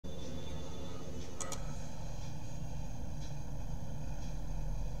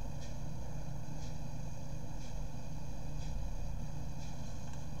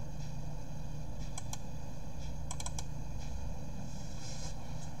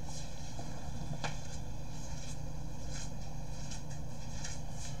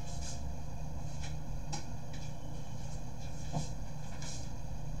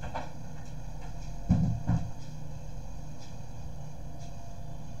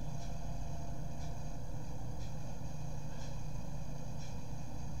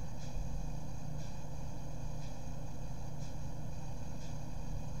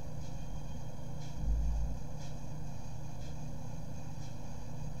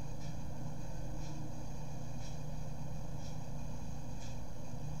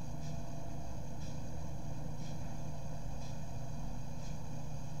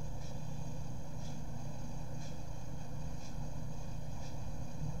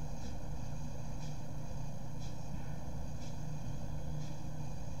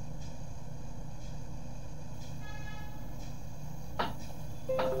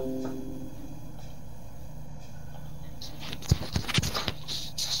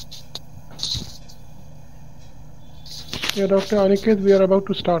Yeah, Dr. Aniket, we are about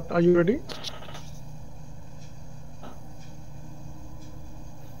to start. Are you ready?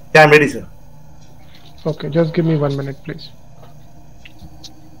 Yeah, I'm ready, sir. Okay, just give me 1 minute, please.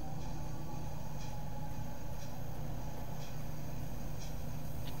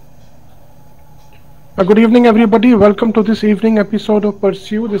 Good evening, everybody. Welcome to this evening episode of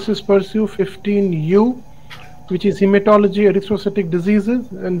Pursue. This is Pursue 15U, which is Hematology, Erythrocytic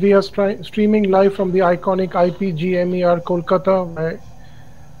diseases, and we are streaming live from the iconic IPGMER Kolkata.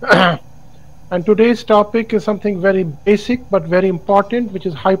 And today's topic is something very basic but very important, which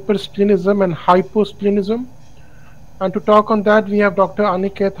is hypersplenism and hyposplenism. And to talk on that, we have Dr.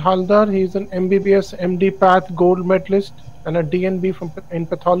 Aniket Halder. He is an MBBS MD Path gold medalist and a D.N.B in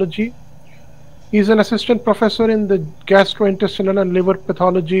pathology. He is an assistant professor in the Gastro-Intestinal and Liver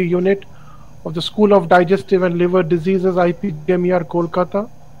Pathology unit of the School of Digestive and Liver Diseases, IPGMER, Kolkata.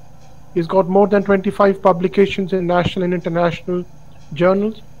 He's got more than 25 publications in national and international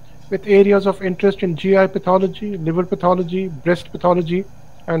journals with areas of interest in GI pathology, liver pathology, breast pathology,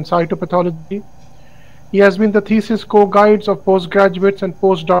 and cytopathology. He has been the thesis co-guides of postgraduates and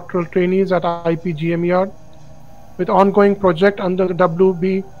postdoctoral trainees at IPGMER with ongoing project under the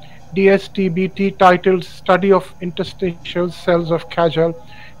WBDSTBT titled Study of Interstitial Cells of Cajal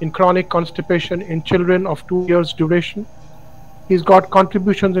in Chronic Constipation in Children of 2 years duration. He's got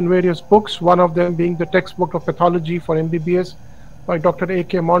contributions in various books, one of them being the textbook of pathology for MBBS by Dr.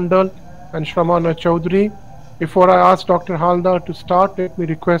 A.K. Mandal and Shramana Choudhury. Before I ask Dr. Halder to start, let me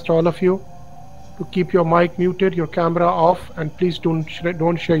request all of you to keep your mic muted, your camera off, and please don't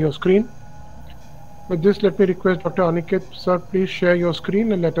share your screen. With this, let me request Dr. Aniket, sir, please share your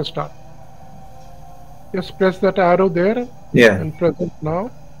screen and let us start. Just press that arrow there and present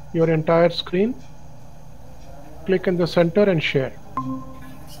now your entire screen. Click in the center and share.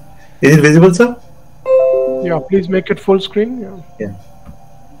 Is it visible, sir? Yeah, please make it full screen. Yeah.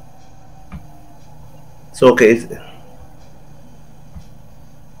 So, okay.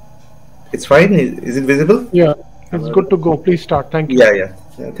 It's fine. Is it visible? Yeah, it's good to go. Please start. Thank you. Yeah.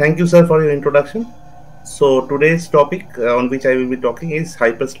 Thank you, sir, for your introduction. So, today's topic on which I will be talking is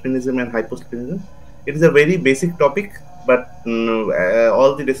hypersplenism and hyposplenism. It is a very basic topic, but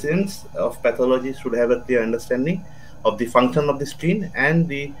all the residents of pathology should have a clear understanding of the function of the spleen and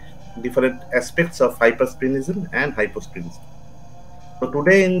the different aspects of hypersplenism and hyposplenism. So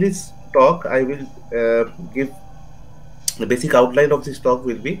today in this talk, I will give the basic outline of this talk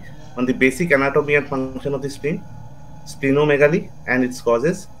will be on the basic anatomy and function of the spleen, splenomegaly and its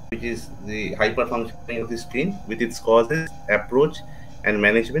causes, which is the hyperfunctioning of the spleen with its causes, approach and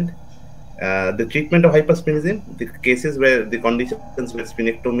management. The treatment of hypersplenism, the cases where the conditions where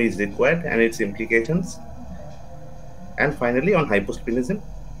splenectomy is required and its implications. And finally on hyposplenism,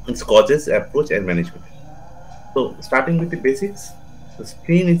 its causes, approach and management. So starting with the basics, the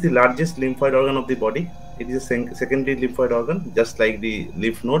spleen is the largest lymphoid organ of the body. It is a secondary lymphoid organ, just like the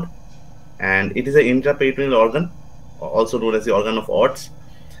lymph node, and it is an intraperitoneal organ, also known as the organ of Orts.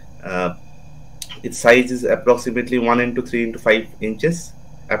 Its size is approximately 1 into 3 into 5 inches.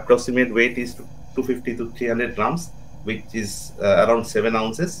 Approximate weight is 250 to 300 grams, which is around 7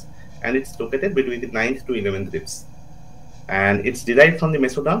 ounces, and it's located between the 9th to 11th ribs. And it's derived from the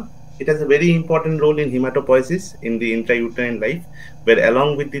mesoderm. It has a very important role in hematopoiesis in the intrauterine life, where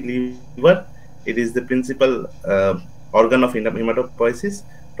along with the liver, it is the principal organ of hematopoiesis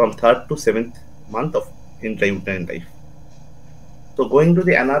from 3rd to 7th month of intrauterine life. So going to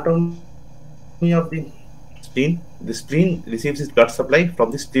the anatomy of the spleen receives its blood supply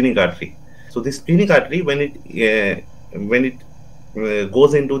from the splenic artery. So the splenic artery, when it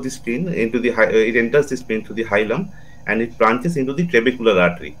goes into the spleen, it enters the spleen through the hilum, and it branches into the trabecular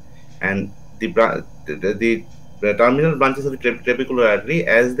artery. And the terminal branches of the trabecular artery,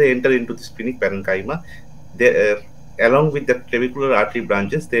 as they enter into the splenic parenchyma, along with the trabecular artery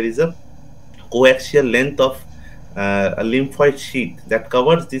branches, there is a coaxial length of a lymphoid sheath that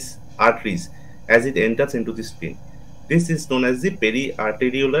covers these arteries as it enters into the spleen. This is known as the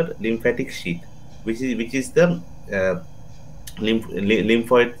periarteriolar lymphatic sheath, which is the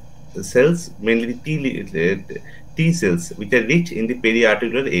lymphoid cells, mainly T cells, which are rich in the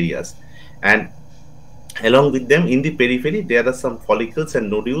periarteriolar areas, and along with them in the periphery there are some follicles and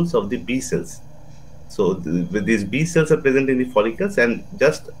nodules of the B cells. So these B cells are present in the follicles, and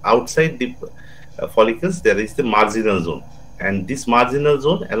just outside the follicles there is the marginal zone, and this marginal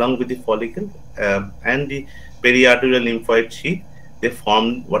zone along with the follicle and the periarterial lymphoid sheath, they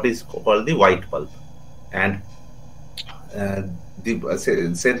form what is called the white pulp. And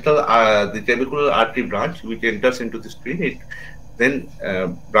the central, the trabecular artery branch which enters into the spleen, it then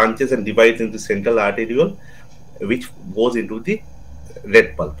branches and divides into central arteriole, which goes into the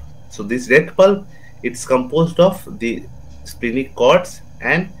red pulp. So this red pulp, it's composed of the splenic cords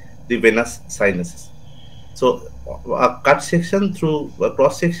and the venous sinuses. So a cross section through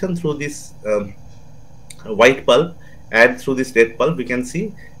this white pulp and through this red pulp, we can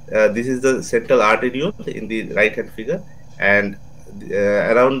see this is the central arteriole in the right hand figure, and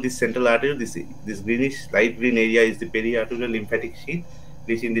around this central arteriole, this greenish light green area is the periarterial lymphatic sheath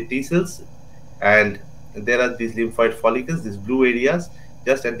reaching the T cells, and there are these lymphoid follicles, these blue areas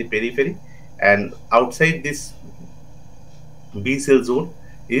just at the periphery, and outside this B cell zone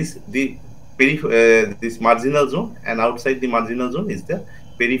is the this marginal zone, and outside the marginal zone is the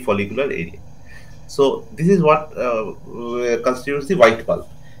perifollicular area. So this is what constitutes the white pulp,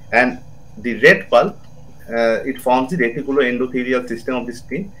 and the red pulp, it forms the reticuloendothelial system of the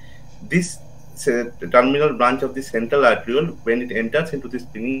spleen. This terminal branch of the central arteriole, when it enters into the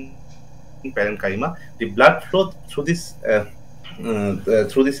splenic parenchyma, the blood flow through this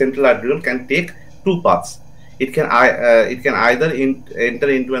through the central arteriole can take two paths. It can either enter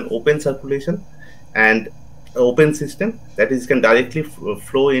into an open circulation and open system, that is, can directly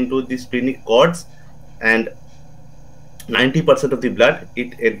flow into the splenic cords, and 90% of the blood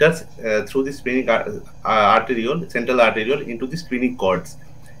it enters through the splenic arteriole, central arteriole, into the splenic cords,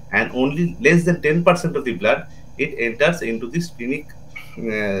 and only less than 10% of the blood it enters into the splenic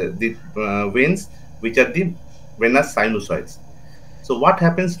veins, which are the venous sinusoids. So what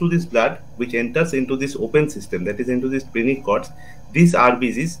happens to this blood which enters into this open system, that is into the splenic cords? These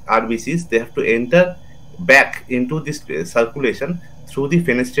RBCs, they have to enter back into this circulation through the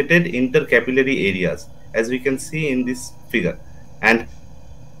fenestrated intercapillary areas, as we can see in this figure. And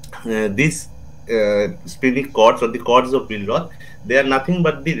these splenic cords, or the cords of Billroth, they are nothing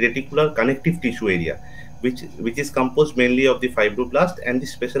but the reticular connective tissue area, which is composed mainly of the fibroblast and the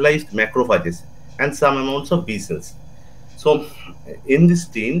specialized macrophages and some amounts of B cells. So in the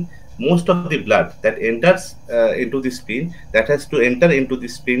spleen, most of the blood that enters into the spleen, that has to enter into the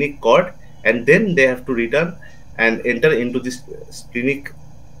splenic cord, and then they have to return and enter into the splenic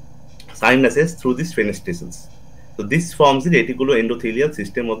sinuses through the fenestrations. So this forms the reticuloendothelial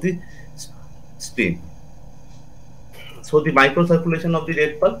system of the spleen. So the microcirculation of the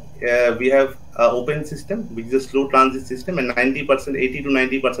red pulp, we have an open system, which is a slow transit system, and 80 to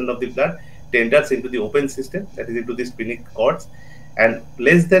 90% of the blood enters into the open system, that is into the splenic cords, and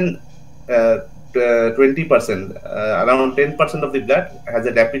less than 20%, around 10% of the blood has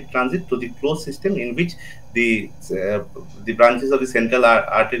a rapid transit to the closed system, in which the branches of the central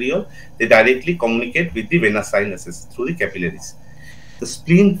arteriole, they directly communicate with the venous sinuses through the capillaries. The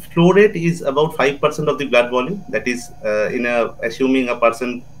spleen flow rate is about 5% of the blood volume, that is, assuming a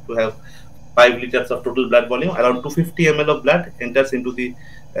person to have 5 liters of total blood volume, around 250 ml of blood enters into the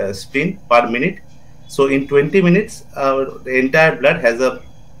spleen per minute. So in 20 minutes, the entire blood has a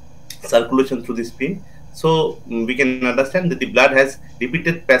circulation through the spleen. So we can understand that the blood has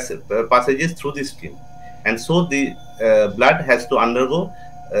repeated passages through the spleen, and so the blood has to undergo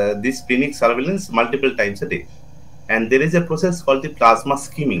this splenic surveillance multiple times a day. And there is a process called the plasma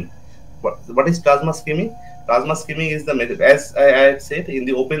skimming. What is plasma skimming? Plasma skimming is the method, as I had said, in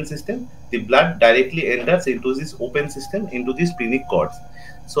the open system, the blood directly enters into this open system, into the splenic cords.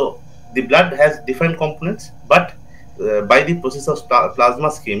 So the blood has different components, but by the process of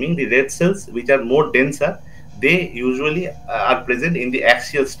plasma skimming, the red cells, which are more denser, they usually are present in the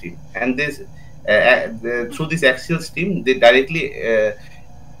axial stream, and this through this axial stream, they directly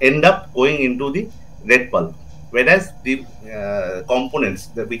end up going into the red pulp, whereas the components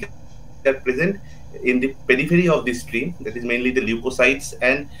which are present in the periphery of the stream, that is mainly the leukocytes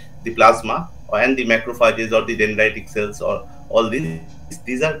and the plasma and the macrophages or the dendritic cells, or all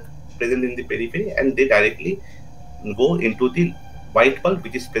these are present in the periphery, and they directly go into the white pulp,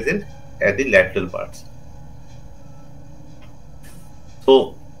 which is present at the lateral parts.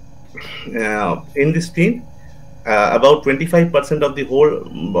 So in the spleen, about 25% of the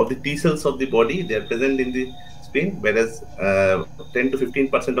whole of the T cells of the body, they are present in the spleen, whereas 10 to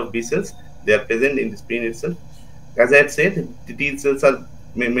 15% of B cells, they are present in the spleen itself. As I had said, the T cells are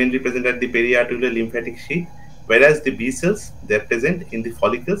mainly present at the periarterial lymphatic sheath, whereas the B cells, they are present in the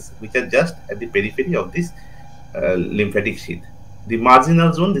follicles, which are just at the periphery of this lymphatic sheath. The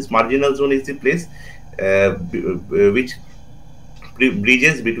marginal zone, this marginal zone is the place which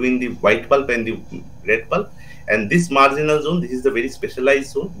bridges between the white pulp and the red pulp, and this marginal zone, this is the very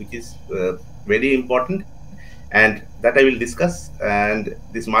specialized zone, which is very important, and that I will discuss. And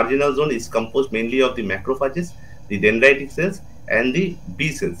this marginal zone is composed mainly of the macrophages, the dendritic cells, and the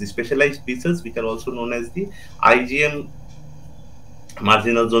B cells, the specialized B cells, which are also known as the IgM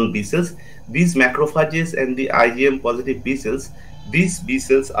marginal zone B cells. These macrophages and the IgM positive B cells, these B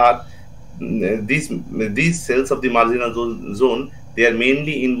cells are these cells of the marginal zone, they are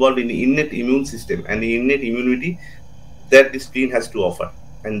mainly involved in the innate immune system and the innate immunity that the spleen has to offer.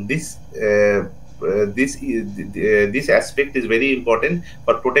 And this this aspect is very important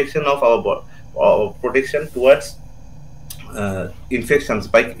for protection of our body, protection towards infections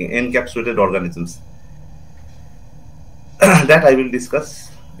by encapsulated organisms. That I will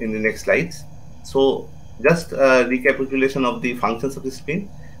discuss in the next slides. So just recapitulation of the functions of the spleen.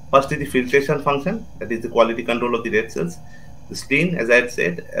 First is the filtration function, that is the quality control of the red cells. The spleen, as I had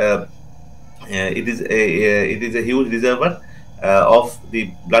said, it is a huge reservoir of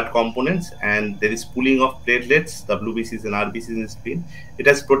the blood components, and there is pooling of platelets, WBCs and RBCs in the spleen. It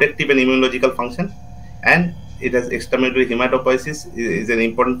has protective and immunological function, and it has extramedullary hematopoiesis is an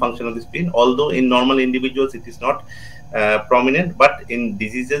important function of the spleen. Although in normal individuals it is not prominent, but in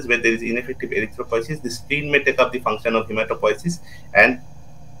diseases where there is ineffective erythropoiesis, the spleen may take up the function of hematopoiesis and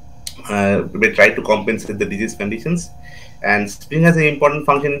may try to compensate the disease conditions. And spleen has an important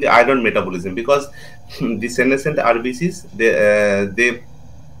function in the iron metabolism, because the senescent RBCs, the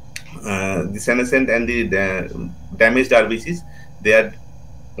senescent and the damaged RBCs, they are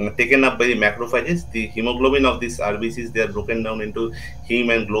taken up by the macrophages. The hemoglobin of these RBCs, they are broken down into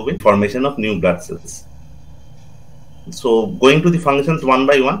heme and globin, formation of new blood cells. So going to the functions one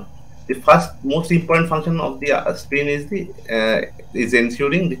by one, the first most important function of the spleen is is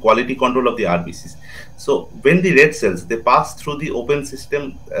ensuring the quality control of the RBCs. So when the red cells, they pass through the open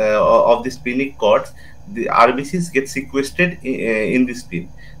system of the splenic cords, the RBCs get sequestered in the spleen.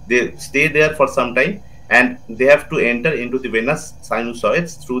 They stay there for some time, and they have to enter into the venous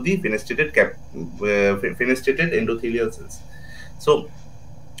sinusoids through the fenestrated endothelial cells. So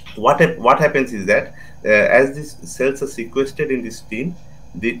what happens is that as these cells are sequestered in the spleen,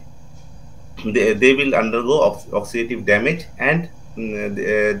 they will undergo oxidative damage, and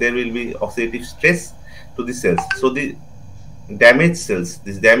there will be oxidative stress to the cells. So the damaged cells,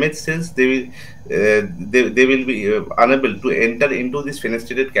 they will be unable to enter into these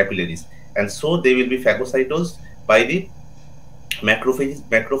fenestrated capillaries, and so they will be phagocytosed by the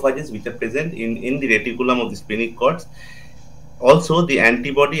macrophages which are present in the reticulum of the splenic cords. Also, the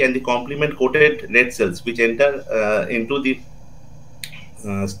antibody and the complement coated red cells which enter into the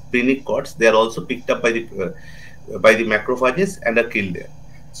splenic cords, they are also picked up by the macrophages and are killed there.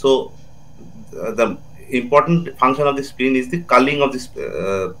 So the important function of the spleen is the culling of this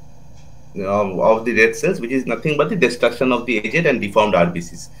of the red cells, which is nothing but the destruction of the aged and deformed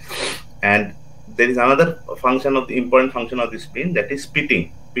RBCs. And there is another function of the important function of the spleen, that is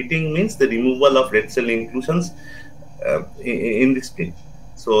pitting. Pitting means the removal of red cell inclusions in the spleen.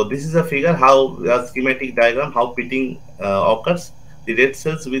 So this is a figure, how a schematic diagram, how pitting occurs. The red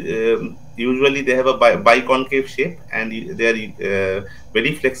cells usually they have a biconcave shape, and they are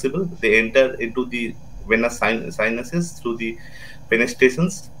very flexible. They enter into the venous sinuses through the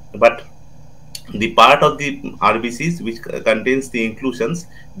fenestrations, but the part of the RBCs which contains the inclusions,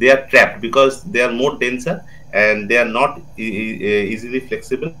 they are trapped because they are more denser, and they are not easily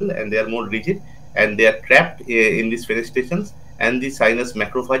flexible, and they are more rigid, and they are trapped in these fenestrations. And the sinus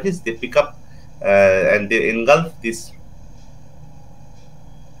macrophages, they pick up and they engulf these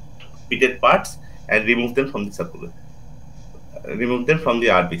pitted parts and remove them from the circulation, remove them from the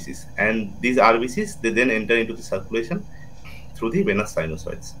RBCs, and these RBCs, they then enter into the circulation through the venous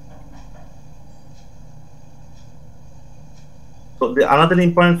sinusoids. So another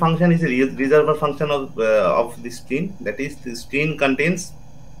important function is the reservoir function of the spleen. That is, the spleen contains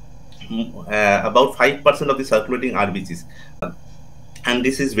about 5% of the circulating RBCs, and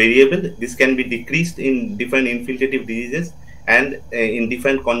this is variable. This can be decreased in different infiltrative diseases, and in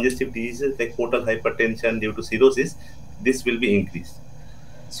different congestive diseases like portal hypertension due to cirrhosis, this will be increased.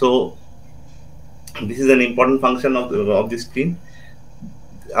 So this is an important function of the spleen.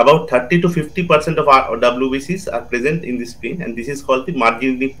 About 30 to 50% of our WBCs are present in the spleen, and this is called the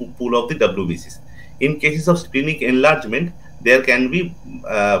marginal pool of the WBCs. In cases of splenic enlargement, there can be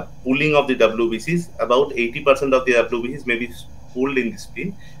pooling of the WBCs. About 80% of the WBCs may be pooled in the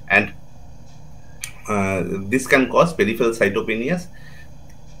spleen, and this can cause peripheral cytopenias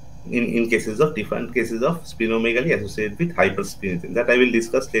in cases of different cases of splenomegaly associated with hypersplenism, that I will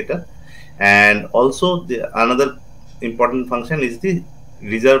discuss later. And also another important function is the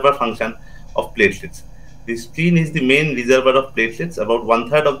reservoir function of platelets. The spleen is the main reservoir of platelets. About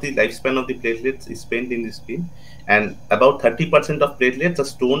 1/3 of the lifespan of the platelets is spent in the spleen, and about 30% of platelets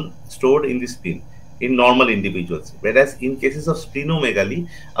are stored in the spleen. in normal individuals. Whereas in cases of splenomegaly,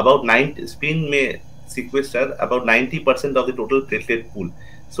 spleen may sequester about 90% of the total platelet pool.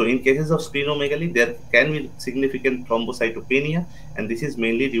 So in cases of splenomegaly, there can be significant thrombocytopenia, and this is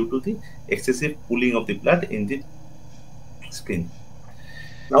mainly due to the excessive pooling of the blood in the spleen.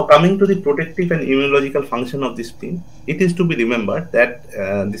 Now, coming to the protective and immunological function of the spleen, it is to be remembered that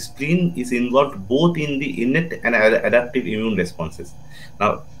the spleen is involved both in the innate and adaptive immune responses.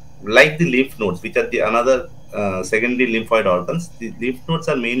 Now, like the lymph nodes, which are the another secondary lymphoid organs, the lymph nodes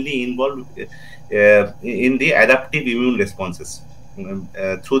are mainly involved in the adaptive immune responses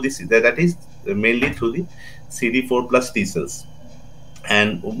through this. That is mainly through the CD4 plus T cells.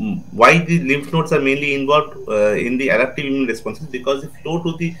 And why the lymph nodes are mainly involved in the adaptive immune responses? Because the flow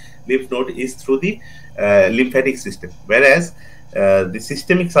to the lymph node is through the lymphatic system, whereas the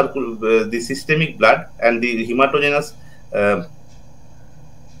systemic blood and the hematogenous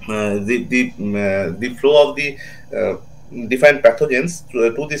the flow of the different pathogens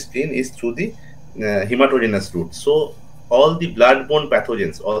to the spleen is through the hematogenous route. So all the blood-borne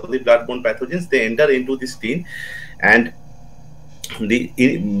pathogens, they enter into the spleen, and the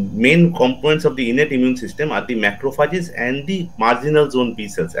main components of the innate immune system are the macrophages and the marginal zone B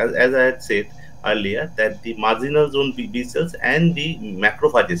cells. As I had said earlier, that the marginal zone B cells and the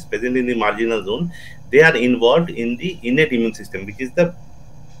macrophages present in the marginal zone, they are involved in the innate immune system, which is the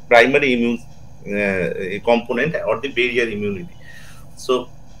primary immune component or the barrier immunity. So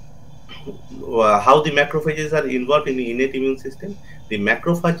how the macrophages are involved in the innate immune system? The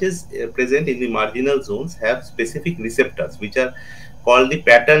macrophages present in the marginal zones have specific receptors, which are called the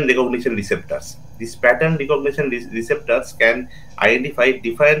pattern recognition receptors. These pattern recognition receptors can identify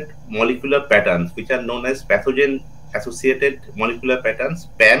different molecular patterns, which are known as pathogen associated molecular patterns,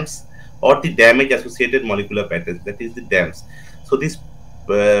 PAMs, or the damage associated molecular patterns, that is the DAMs. So these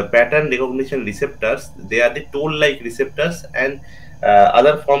pattern recognition receptors, they are the toll-like receptors, and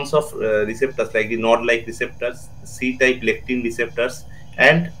other forms of receptors like the nod-like receptors, C-type lectin receptors,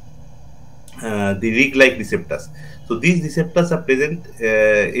 and the rig-like receptors. So these receptors are present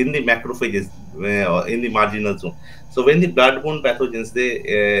in the macrophages in the marginal zone. So when the blood-borne pathogens,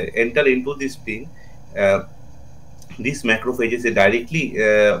 they enter into the spleen, these macrophages, they directly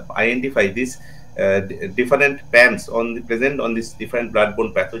identify these different PAMs present on these different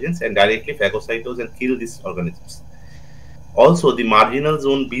blood-borne pathogens and directly phagocytose and kill these organisms. Also, the marginal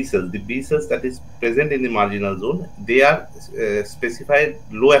zone B cells, the B cells that is present in the marginal zone, they are specified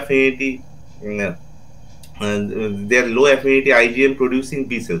low affinity, they are low affinity IgM producing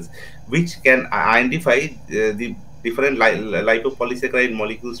B cells, which can identify the different lipopolysaccharide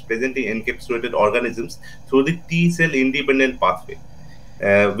molecules present in encapsulated organisms through the T cell independent pathway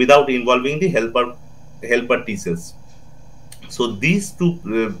without involving the helper T cells. So these two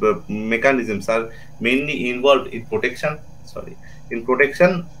mechanisms are mainly involved in protection towards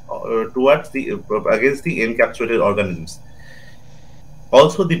the against the encapsulated organisms.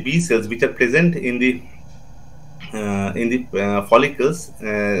 Also, the B cells which are present in the follicles,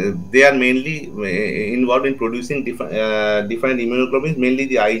 they are mainly involved in producing different immunoglobulins, mainly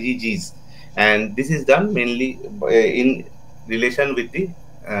the IgGs, and this is done mainly in relation with the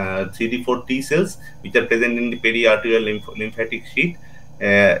CD4 T cells which are present in the periarterial lymphatic sheath.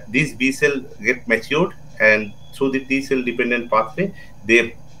 These B cells get matured, and through the T cell dependent pathway,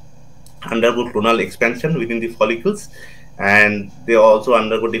 they undergo clonal expansion within the follicles, and they also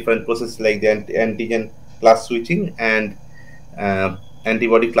undergo different processes like the antigen class switching and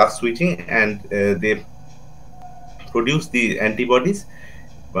antibody class switching, and they produce the antibodies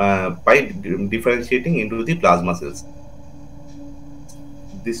by differentiating into the plasma cells.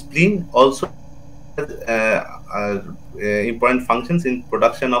 The spleen also has important functions in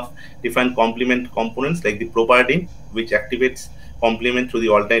production of different complement components like the propardin, which activates complement through the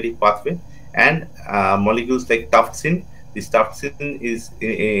alternative pathway, and molecules like tuftin. This tuftin is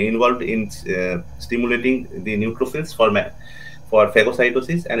involved in stimulating the neutrophils for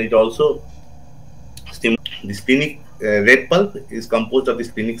phagocytosis, and it also stimulates the splenic red pulp is composed of the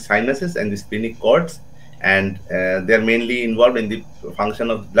splenic sinuses and the splenic cords, and they are mainly involved in the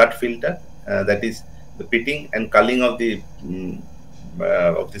function of blood filter, that is the pitting and culling of the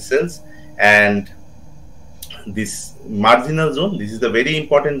cells. And this marginal zone, this is the very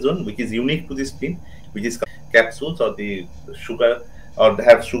important zone which is unique to the spleen, which is capsules or the sugar, or they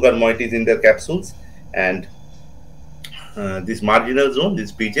have sugar moieties in their capsules, and this marginal zone,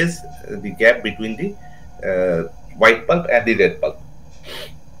 this bridges the gap between the white pulp and the red pulp.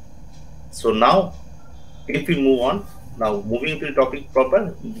 So now, if we move on, now moving to the topic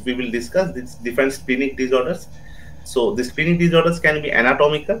proper, we will discuss these different splenic disorders. So the splenic disorders can be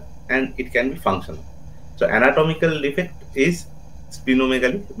anatomical and it can be functional. So anatomical defect is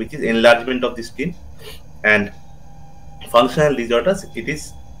splenomegaly, which is enlargement of the spleen, and functional disorders,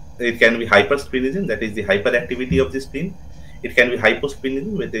 it can be hypersplenism, that is the hyperactivity of the spleen. It can be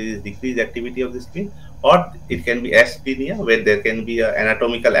hyposplenism, where there is decreased activity of the spleen, or it can be asplenia, where there can be an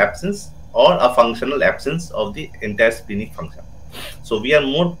anatomical absence or a functional absence of the entire splenic function. So we are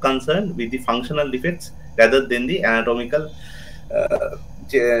more concerned with the functional defects rather than the anatomical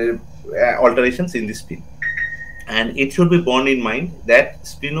alterations in the spleen. And it should be borne in mind that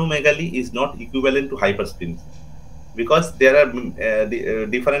splenomegaly is not equivalent to hypersplenism, because there are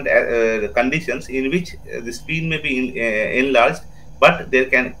different conditions in which the spleen may be enlarged, but there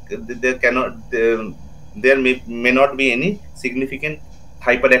may not be any significant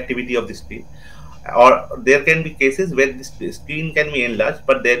hyperactivity of the spleen, or there can be cases where the spleen can be enlarged,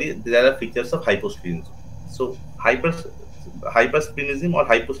 but there are features of hyposplenism. So hypersplenism or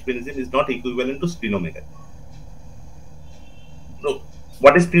hyposplenism is not equivalent to splenomegaly. So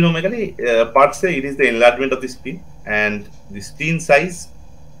what is splenomegaly? Per se, it is the enlargement of the spleen, and the spleen size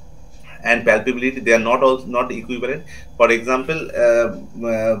and palpability, they are not equivalent. For example,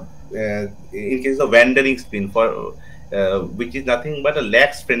 in case of wandering spleen, which is nothing but a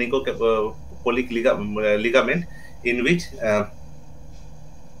lax phrenicocholic ligament, in which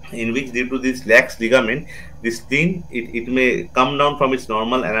due to this lax ligament, the spleen it may come down from its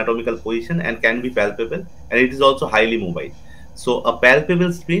normal anatomical position and can be palpable, and it is also highly mobile. So a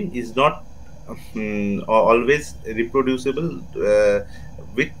palpable spleen is not always reproducible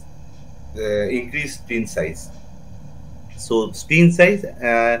with increased spleen size. So spleen size,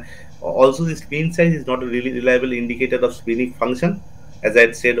 also the spleen size is not a really reliable indicator of splenic function, as I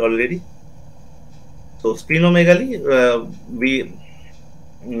had said already. So splenomegaly, we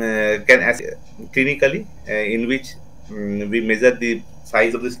can assess clinically, in which we measure the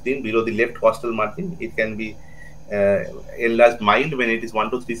size of the spleen below the left costal margin. It can be enlarged mild when it is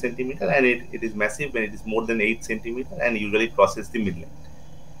 1 to 3 centimeter, and it is massive when it is more than 8 centimeter, and usually crosses the midline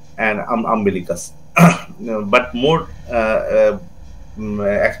and umbilicus. But more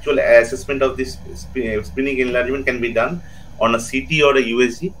actual assessment of this splenic enlargement can be done on a CT or a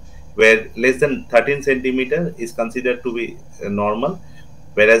USG, where less than 13 centimeter is considered to be normal,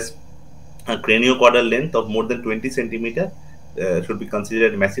 whereas a craniocaudal length of more than 20 centimeter should be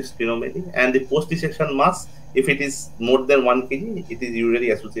considered massive splenomegaly, and the post-dissection mass, if it is more than 1 kg, it is usually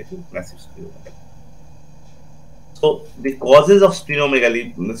associated with massive splenomegaly. So the causes of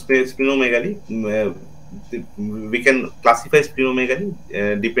splenomegaly, we can classify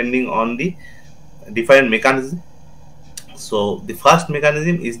splenomegaly depending on the different mechanism. So the first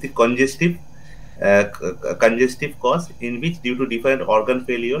mechanism is the congestive cause, in which due to different organ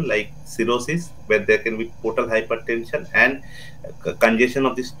failure like cirrhosis, where there can be portal hypertension and congestion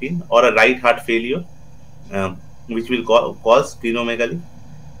of the spleen, or a right heart failure, which will cause splenomegaly.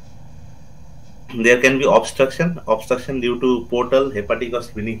 There can be obstruction due to portal, hepatic, or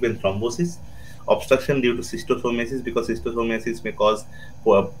splenic vein thrombosis, obstruction due to cystosomiasis, because cystosomiasis may cause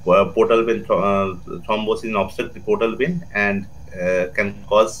portal vein thrombosis and obstruct the portal vein, and can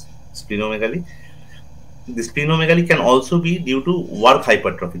cause splenomegaly. The splenomegaly can also be due to work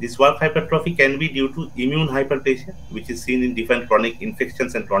hypertrophy. This work hypertrophy can be due to immune hyperplasia, which is seen in different chronic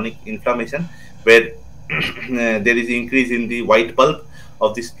infections and chronic inflammation, where there is increase in the white pulp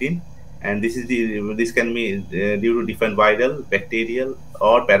of the spleen, and this can be due to different viral, bacterial,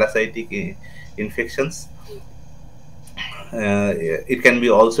 or parasitic infections. It can be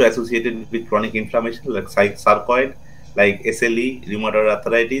also associated with chronic inflammation like sarcoid, like SLE, rheumatoid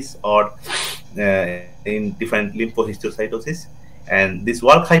arthritis, or in different lymphohistiocytosis. And this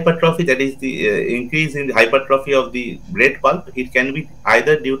work hypertrophy, that is the increase in the hypertrophy of the red pulp, it can be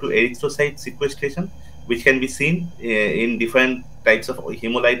either due to erythrocyte sequestration, which can be seen in different types of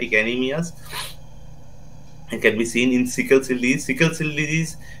hemolytic anemias. It can be seen in sickle cell disease. Sickle cell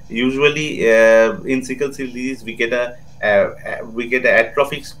disease, usually in sickle cell disease, we get a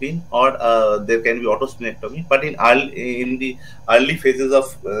atrophic spleen, or there can be autosplenectomy. But in the early phases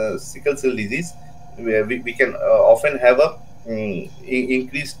of sickle cell disease, we can often have a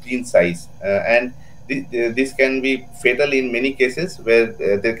increased spleen size, and this can be fatal in many cases, where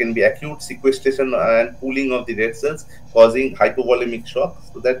there can be acute sequestration and pooling of the red cells, causing hypovolemic shock.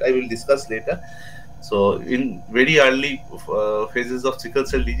 So that I will discuss later. So in very early phases of sickle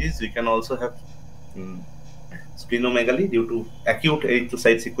cell disease, we can also have splenomegaly due to acute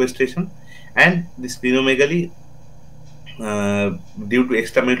erythrocyte sequestration, and the splenomegaly due to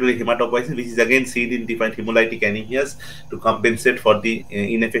extramedullary hematopoiesis, which is again seen in different hemolytic anemias to compensate for the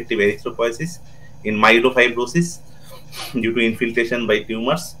ineffective erythropoiesis, in myelofibrosis due to infiltration by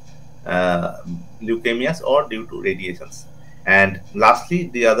tumors, leukemias or due to radiations. And lastly,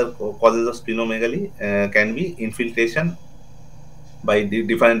 the other causes of splenomegaly can be infiltration by the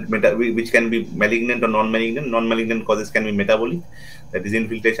different which can be malignant or non-malignant. Non-malignant causes can be metabolic, that is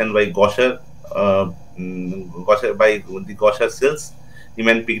infiltration by Gaucher, by the Gaucher cells,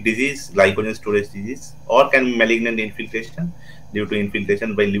 Niemann-Pick disease, glycogen storage disease, or can be malignant infiltration due to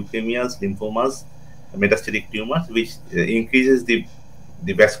infiltration by leukemias, lymphomas, metastatic tumors, which increases the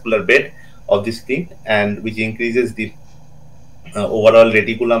vascular bed of the spleen and which increases the overall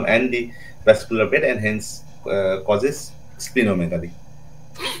reticulum and the vascular bed, and hence causes splenomegaly.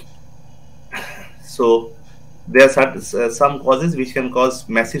 So there are some causes which can cause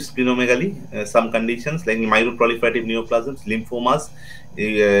massive splenomegaly. Some conditions like myeloproliferative neoplasms, lymphomas,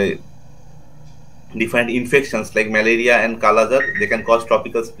 different infections like malaria and Kala-Azar, they can cause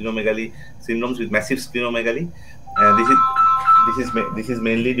tropical splenomegaly syndromes with massive splenomegaly. This is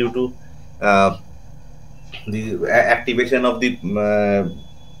mainly due to the activation of the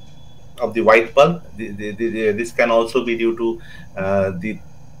white pulp. This can also be due to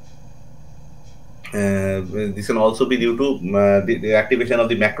this can also be due to the activation of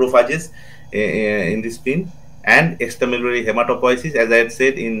the macrophages in the spleen, and extramedullary hematopoiesis. As I had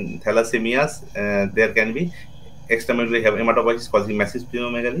said, in thalassemias, there can be extramedullary hematopoiesis causing massive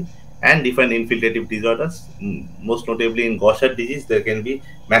splenomegaly, and different infiltrative disorders. Most notably in Gaucher disease, there can be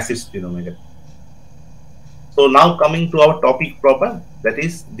massive splenomegaly. So now coming to our topic proper, that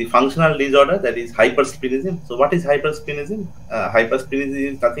is the functional disorder, that is hypersplenism. So what is hypersplenism?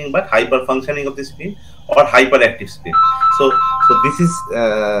 Hypersplenism is nothing but hyperfunctioning of the spleen or hyperactive spleen. So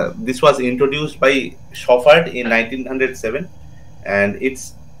this was introduced by Schoffert in 1907, and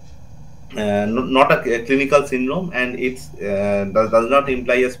it's not a clinical syndrome, and it does not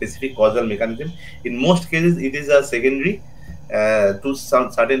imply a specific causal mechanism. In most cases, it is a secondary to some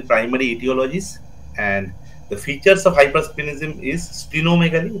certain primary etiologies. And the features of hypersplenism is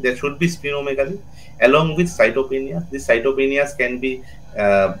splenomegaly. There should be splenomegaly along with cytopenia. These cytopenias can be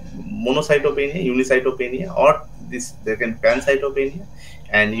monocytopenia, unicytopenia, or there can be pancytopenia.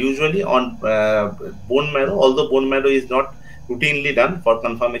 And usually on bone marrow, although bone marrow is not routinely done for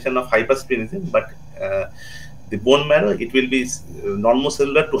confirmation of hypersplenism, but the bone marrow, it will be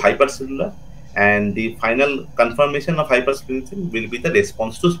normocellular to hypercellular, and the final confirmation of hypersplenism will be the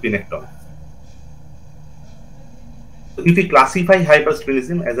response to splenectomy. So if we classify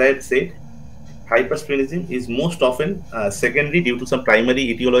hypersplenism, as I had said, hypersplenism is most often secondary due to some primary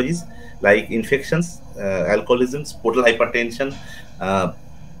etiologies like infections, alcoholism, portal hypertension,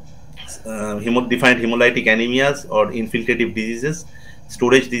 defined hemolytic anemias, or infiltrative diseases,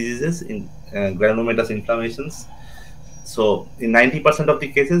 storage diseases, in granulomatous inflammations. So in 90% of the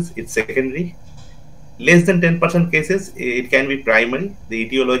cases, it's secondary. Less than 10% cases, it can be primary. The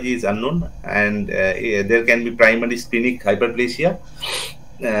etiology is unknown, and there can be primary splenic hyperplasia,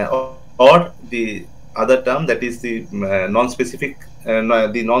 or the other term, that is the non-specific,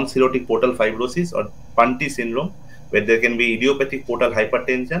 the non-cirrhotic portal fibrosis or Punty syndrome, where there can be idiopathic portal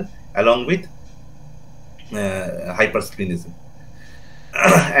hypertension along with hypersplenism.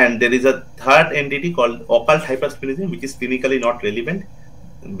 And there is a third entity called occult hypersplenism, which is clinically not relevant,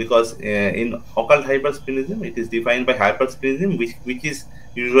 because in occult hypersplenism, it is defined by hypersplenism, which is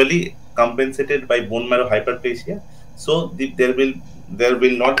usually compensated by bone marrow hyperplasia. So there will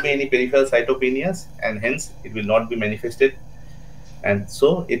not be any peripheral cytopenias, and hence it will not be manifested, and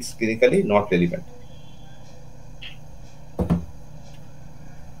so it's clinically not relevant.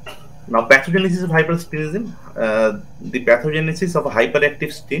 Now, pathogenesis of hypersplenism. The pathogenesis of a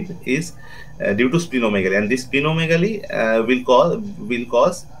hyperactive spleen is due to splenomegaly, and this splenomegaly will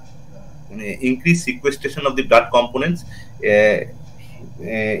cause increased sequestration of the blood components in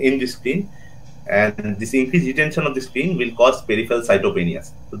the spleen, and this increased retention of the spleen will cause peripheral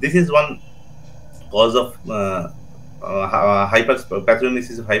cytopenias. So this is one cause of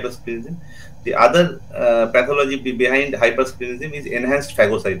pathogenesis of hypersplenism. The other pathology behind hypersplenism is enhanced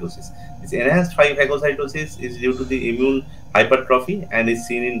phagocytosis. This enhanced phagocytosis is due to the immune hypertrophy and is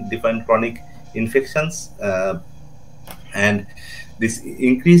seen in different chronic infections. And this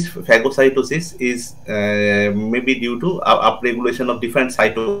increased phagocytosis is maybe due to upregulation of different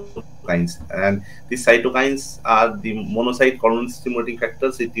cytokines. And these cytokines are the monocyte colony stimulating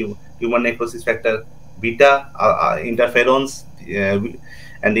factors, tumor necrosis factor beta, interferons,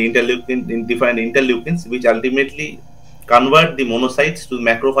 and the different interleukins, which ultimately convert the monocytes to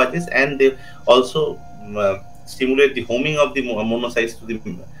macrophages, and they also stimulate the homing of the monocytes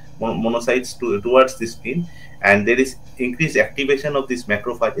towards the spleen, and there is increased activation of these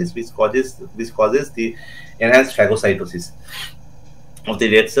macrophages, which causes the enhanced phagocytosis. of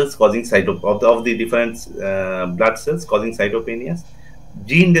the red cells causing of the different blood cells causing cytopenias.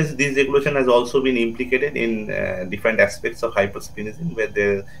 Gene dysregulation has also been implicated in different aspects of hypersplenism, where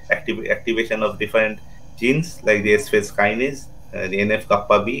the activation of different genes like the S-phase kinase, the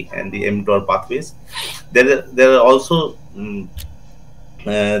NF-kappa B, and the mTOR pathways. There are also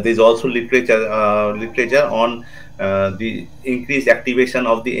there's also literature on the increased activation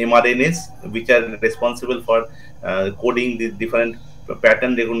of the mRNAs, which are responsible for coding the different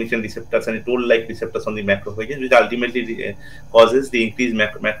pattern recognition receptors and toll-like receptors on the macrophages, which ultimately causes the increased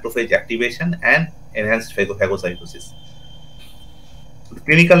macrophage activation and enhanced phagocytosis. The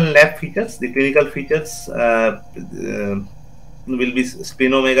clinical lab features. The clinical features will be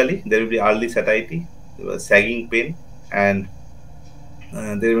splenomegaly. There will be early satiety, sagging pain, and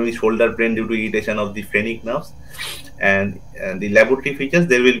there will be shoulder pain due to irritation of the phrenic nerves. And the laboratory features,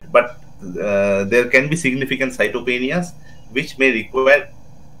 there can be significant cytopenias, which may require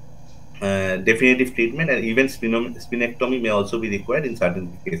definitive treatment, and even splenectomy may also be required in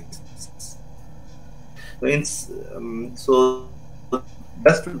certain cases. So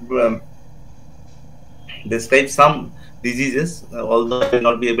just to describe some diseases, although I will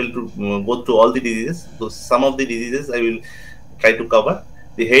not be able to go through all the diseases. So some of the diseases I will try to cover.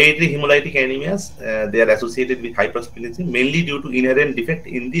 The hereditary hemolytic anemias, they are associated with hypersplenism, mainly due to inherent defect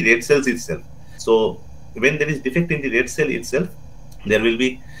in the red cells itself. So when there is defect in the red cell itself, there will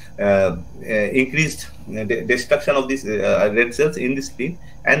be increased destruction of these red cells in the spleen,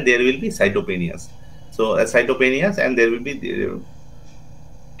 and there will be cytopenias. So cytopenias, and there will be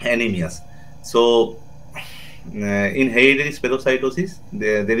anemias. So in hereditary spherocytosis,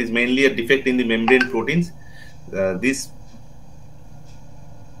 there is mainly a defect in the membrane proteins. These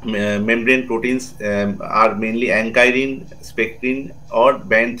membrane proteins are mainly ankyrin, spectrin, or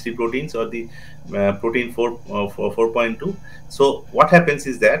band 3 proteins, or the protein 4.2. So what happens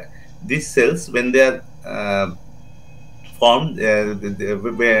is that these cells, when they are formed,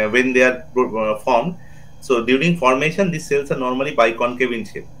 so during formation, these cells are normally biconcave in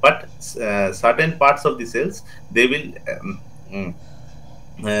shape, but certain parts of the cells, they will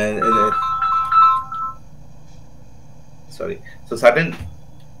so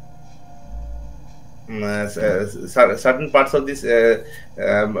certain parts of this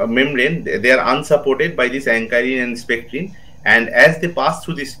membrane, they are unsupported by this ankyrin and spectrin, and as they pass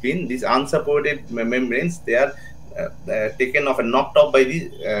through the spleen, these unsupported membranes, they are taken off and knocked off by the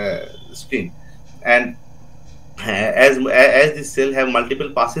spleen. And as this cell have multiple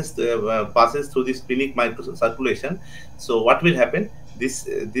passes through the splenic microcirculation, so what will happen?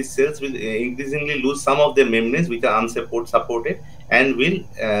 These cells will increasingly lose some of their membranes, which are unsupported, and will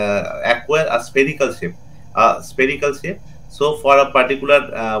acquire a spherical shape. So for a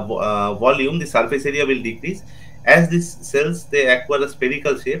particular volume, the surface area will decrease. As these cells, they acquire a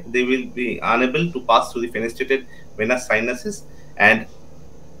spherical shape, they will be unable to pass through the fenestrated venous sinuses, and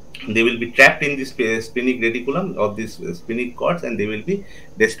they will be trapped in the splenic reticulum of these splenic cords, and they will be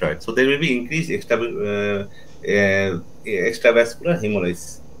destroyed. So there will be increased extravascular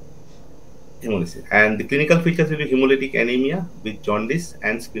hemolysis. And the clinical features will be hemolytic anemia with jaundice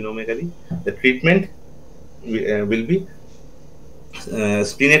and splenomegaly. The treatment will be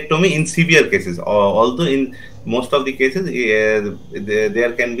splenectomy in severe cases, although in most of the cases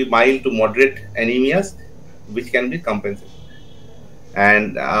there can be mild to moderate anemias which can be compensated.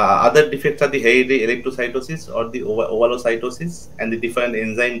 And other defects are the hereditary erythrocytosis or the ovalocytosis, and the different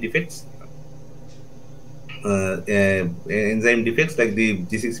enzyme defects. Enzyme defects like the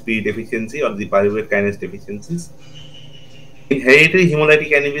G6P deficiency or the pyruvate kinase deficiencies. In hereditary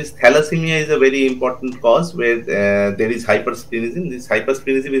hemolytic anemias, thalassemia is a very important cause where there is hypersplenism. This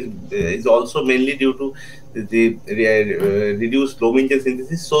hypersplenism is also mainly due to the reduced globin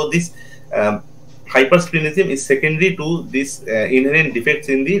synthesis. So this hypersplenism is secondary to these inherent defects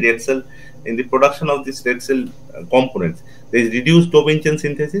in the red cell, in the production of this red cell components. There is reduced globin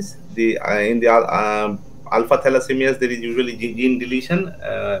synthesis. In the alpha thalassemias, there is usually gene deletion,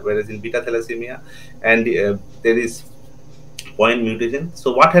 whereas in beta thalassemia, and there is point mutation.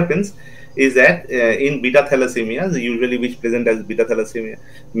 So what happens is that in beta thalassemias, usually which present as beta thalassemia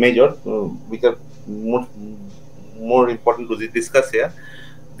major, which are more important to discuss here,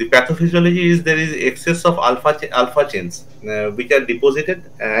 the pathophysiology is there is excess of alpha chains which are deposited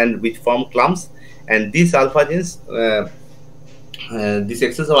and which form clumps, and these alpha chains, this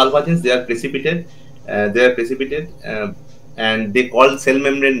excess of alpha chains, they are precipitated, and they call cell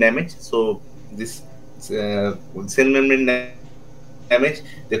membrane damage. So this cell membrane damage,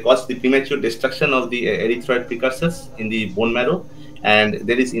 they cause the premature destruction of the erythroid precursors in the bone marrow, and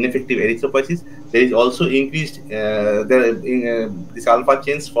there is ineffective erythropoiesis. There is also increased this alpha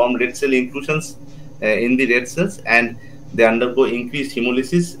chains form red cell inclusions in the red cells, and they undergo increased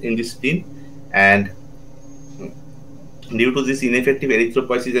hemolysis in the spleen. And due to this ineffective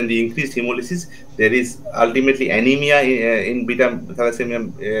erythropoiesis and the increased hemolysis, there is ultimately anemia in beta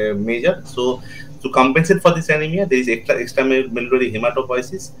thalassemia major. So to compensate for this anemia, there is extramedullary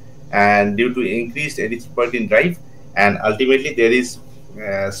hematopoiesis, and due to increased erythropoietin drive, and ultimately there is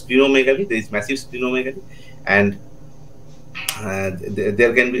splenomegaly. There is massive splenomegaly, and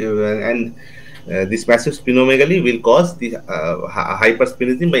there can be this massive splenomegaly will cause the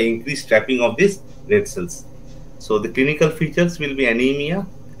hypersplenism by increased trapping of these red cells. So the clinical features will be anemia.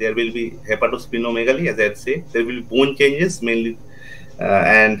 There will be hepatosplenomegaly, as I said. There will be bone changes mainly,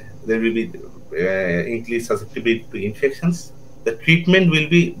 and there will be increased susceptibility to infections. The treatment will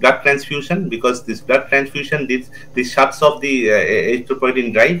be blood transfusion, because this blood transfusion this shuts off the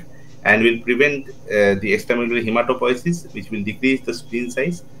erythropoietin drive and will prevent the extramedullary hematopoiesis, which will decrease the spleen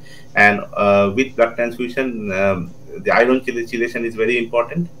size. And with blood transfusion, the iron chelation is very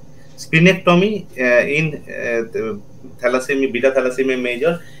important. Splenectomy in thalassemia, beta thalassemia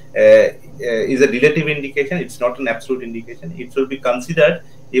major is a relative indication. It's not an absolute indication. It should be considered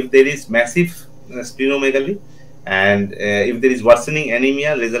if there is massive splenomegaly, and if there is worsening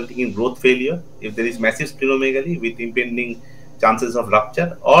anemia resulting in growth failure, if there is massive splenomegaly with impending chances of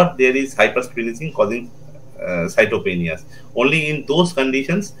rupture, or there is hypersplenism causing cytopenias. Only in those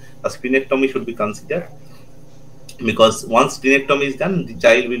conditions a splenectomy should be considered, because once splenectomy is done, the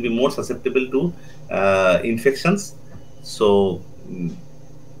child will be more susceptible to infections. So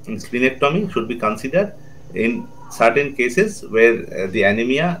splenectomy should be considered in certain cases where the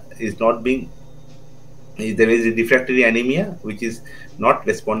anemia is not being, there is a refractory anemia which is not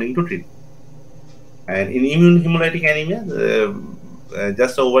responding to treatment. And in immune hemolytic anemia,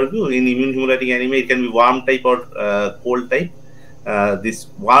 just an overview, in immune hemolytic anemia, it can be warm type or cold type. This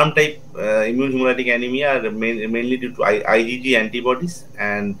warm type immune hemolytic anemia are mainly due to IgG antibodies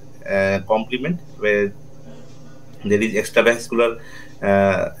and complement, where there is extravascular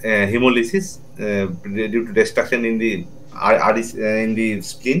hemolysis due to destruction in the in the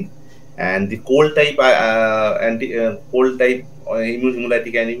spleen. And the cold type cold type immune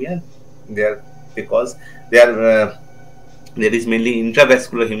hemolytic anemia, because they are there is mainly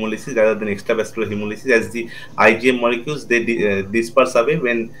intravascular hemolysis rather than extravascular hemolysis, as the IgM molecules they disperse away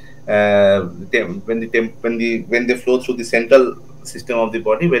when they flow through the central system of the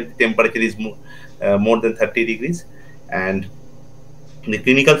body, where the temperature is more than 30 degrees. And the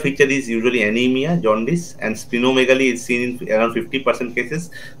clinical feature is usually anemia, jaundice, and splenomegaly is seen in around 50% cases.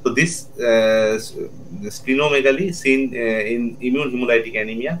 So this splenomegaly seen in immune hemolytic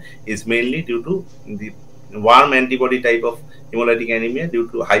anemia is mainly due to the warm antibody type of hemolytic anemia, due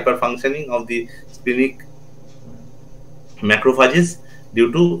to hyperfunctioning of the splenic macrophages,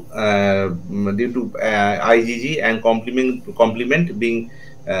 due to IgG and complement being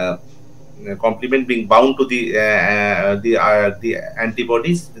bound to the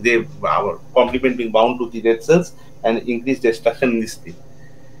antibodies, complement being bound to the red cells and increased destruction in the spleen.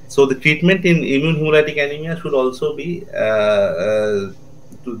 So the treatment in immune hemolytic anemia should also be to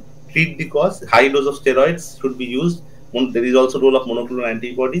treat the cause. High dose of steroids should be used. There is also role of monoclonal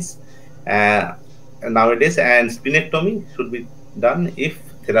antibodies nowadays, and splenectomy should be done if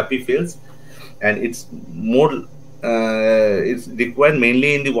therapy fails, and it's more it's required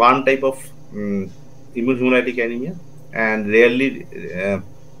mainly in the warm type of immune hemolytic anemia, and rarely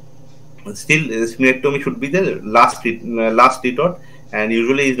still splenectomy should be the last resort, and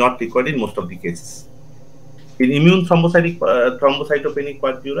usually is not required in most of the cases. In immune thrombocytopenic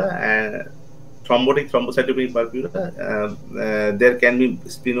purpura and thrombotic thrombocytopenic purpura, there can be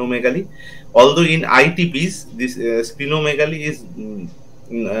splenomegaly. Although in ITPs, this splenomegaly is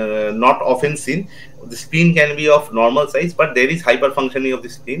not often seen. The spleen can be of normal size, but there is hyperfunctioning of the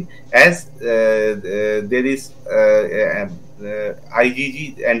spleen, as there is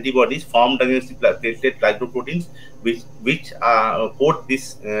IgG antibodies formed against the platelet glycoproteins, which coat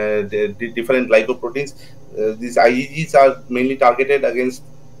this the different glycoproteins. These IgGs are mainly targeted against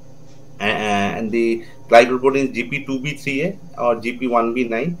and the glycoproteins GP2B3A or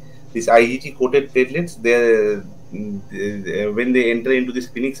GP1B9. These IgG coated platelets, when they enter into the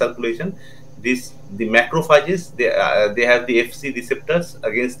splenic circulation, the macrophages they have the FC receptors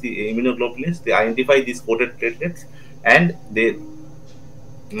against the immunoglobulins. They identify these coated platelets and they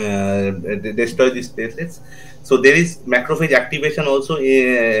destroy these platelets. So there is macrophage activation also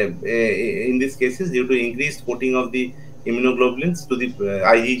in these cases due to increased coating of the immunoglobulins to the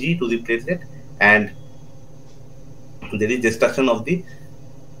IgG to the platelet, and there is destruction of the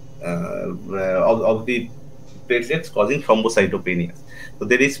platelets causing thrombocytopenia. So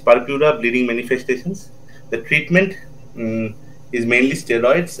there is purpura bleeding manifestations. The treatment is mainly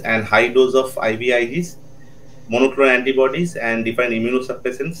steroids and high dose of IVIGs, monoclonal antibodies, and different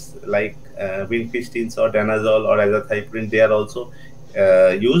immunosuppressants like vincristines or danazol or azathioprine. They are also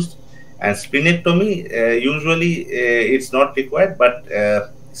used. And splenectomy, usually it's not required, but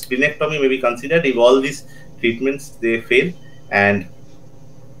splenectomy may be considered if all these treatments they fail. And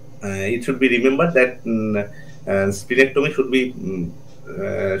it should be remembered that splenectomy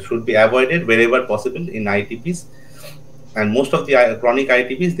should be avoided wherever possible in ITPs. And most of the chronic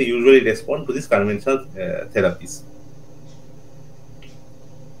ITPs, they usually respond to these conventional therapies.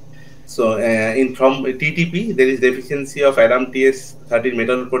 So in TTP, there is deficiency of ADAMTS 13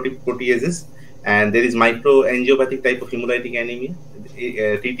 metalloproteases, and there is microangiopathic type of hemolytic anemia.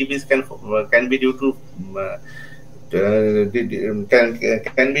 TTPs can be due to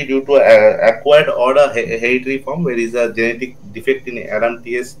can be due to acquired or a hereditary form, where is a genetic defect in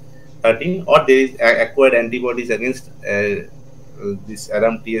ADAMTS 13, or there is acquired antibodies against this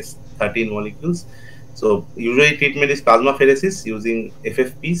ADAMTS 13 molecules. So usually treatment is plasmapheresis using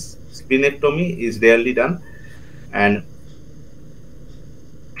FFPs. Splenectomy is rarely done. And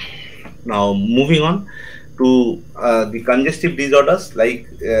now moving on to the congestive disorders like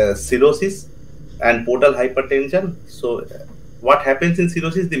cirrhosis and portal hypertension. So what happens in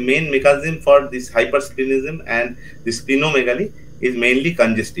cirrhosis, the main mechanism for this hypersplenism and the splenomegaly is mainly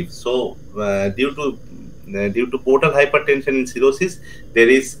congestive. So due to portal hypertension in cirrhosis, there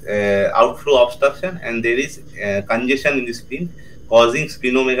is outflow obstruction and there is congestion in the spleen causing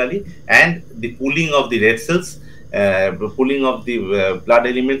splenomegaly and the pooling of the red cells, pooling of the blood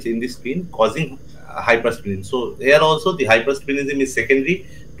elements in the spleen causing hypersplenism. So here also the hypersplenism is secondary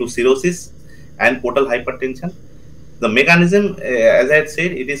to cirrhosis and portal hypertension. The mechanism, as I had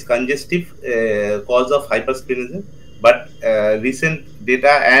said, it is congestive cause of hypersplenism, but recent data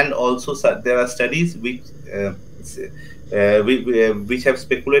and also there are studies which have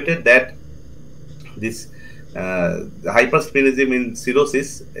speculated that this hypersplenism in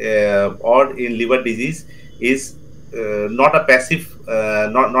cirrhosis or in liver disease is not a passive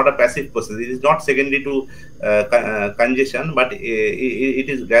process. It is not secondary to congestion, but it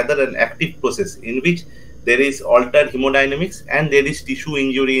is rather an active process in which there is altered hemodynamics and there is tissue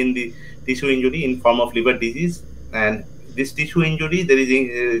injury in form of liver disease. And this tissue injury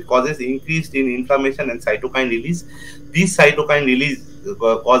causes increased in inflammation and cytokine release. This cytokine release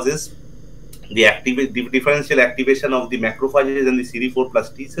causes the differential activation of the macrophages and the CD4 plus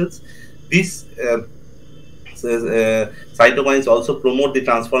T cells. These cytokines also promote the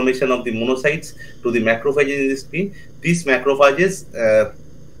transformation of the monocytes to the macrophages in the spleen. These macrophages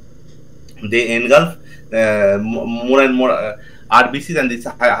they engulf more and more RBCs, and this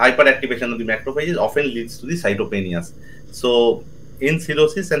hyperactivation of the macrophages often leads to the cytopenias. So in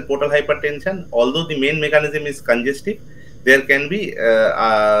cirrhosis and portal hypertension, although the main mechanism is congestive, there can be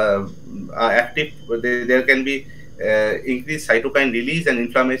there can be increased cytokine release and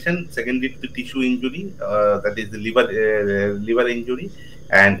inflammation secondary to the tissue injury, that is the liver injury,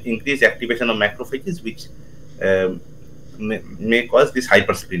 and increased activation of macrophages, which may cause this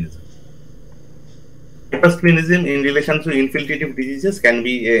hypersplenism. Hypersplenism in relation to infiltrative diseases can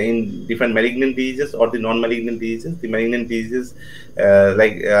be in different malignant diseases or the non-malignant diseases. The malignant diseases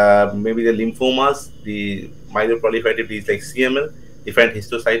like maybe the lymphomas, the myeloproliferative disease like CML, different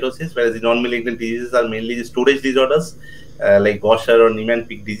histocytosis, whereas the non-malignant diseases are mainly the storage disorders like Gaucher or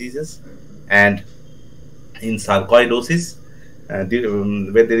Niemann-Pick diseases. And in sarcoidosis, where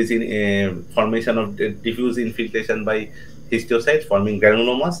there is formation of diffuse infiltration by histiocytes forming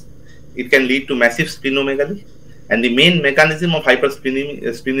granulomas, it can lead to massive splenomegaly. And the main mechanism of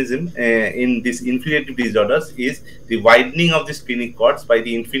hypersplenism in these infiltrative disorders is the widening of the splenic cords by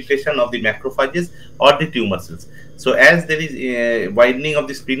the infiltration of the macrophages or the tumor cells. So as there is a widening of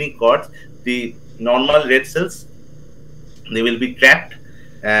the splenic cords, the normal red cells, they will be trapped,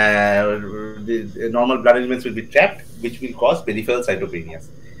 the normal blood elements will be trapped, which will cause peripheral cytopenias.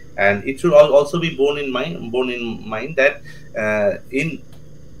 And it should also be borne in mind that in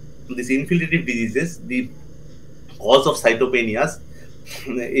these infiltrative diseases, the cause of cytopenias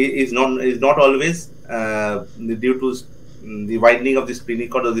is not always due to the widening of the splenic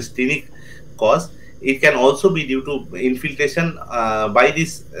cord or the splenic cause. It can also be due to infiltration by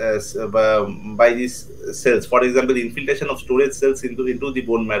these cells. For example, the infiltration of storage cells into the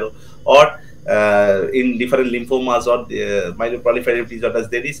bone marrow, or in different lymphomas or myeloproliferative disorders,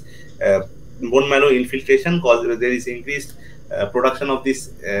 there is bone marrow infiltration cause there is increased production of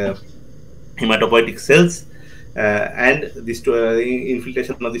these hematopoietic cells, and the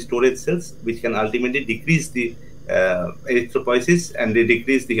infiltration of the storage cells, which can ultimately decrease the erythropoiesis and they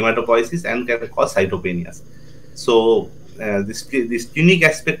decrease the hematopoiesis and can cause cytopenias. So this clinic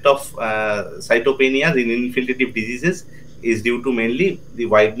aspect of cytopenias in infiltrative diseases is due to mainly the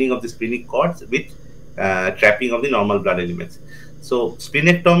widening of the splenic cords with trapping of the normal blood elements. So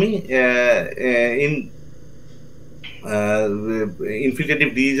splenectomy in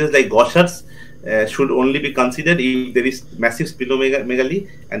infiltrative diseases like Gaucher's should only be considered if there is massive splenomegaly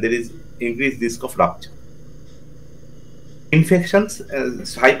and there is increased risk of rupture. Infections,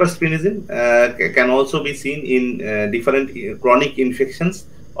 hypersplenism can also be seen in different chronic infections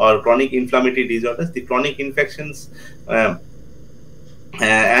or chronic inflammatory disorders. The chronic infections, among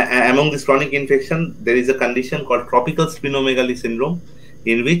this chronic infection, there is a condition called tropical splenomegaly syndrome,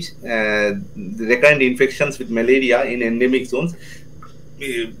 in which the recurrent infections with malaria in endemic zones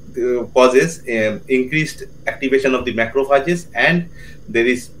causes increased activation of the macrophages, and there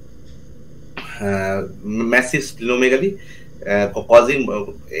is massive splenomegaly causing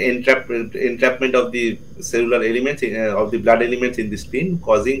entrapment of the cellular elements of the blood elements in the spleen,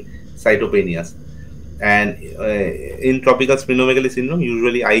 causing cytopenias. And in tropical splenomegaly syndrome,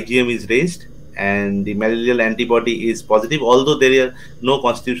 usually IgM is raised and the malarial antibody is positive, although there are no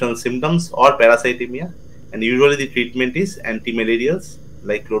constitutional symptoms or parasitemia, and usually the treatment is antimalarials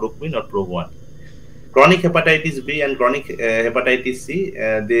like chloroquine or Prog-1. Chronic hepatitis B and chronic hepatitis C,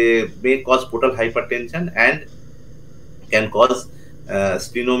 they may cause portal hypertension and can cause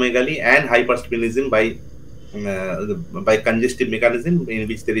splenomegaly and hypersplenism by congestive mechanism in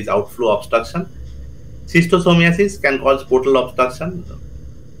which there is outflow obstruction. Schistosomiasis can cause portal obstruction.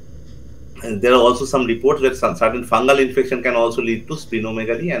 And there are also some reports where certain fungal infection can also lead to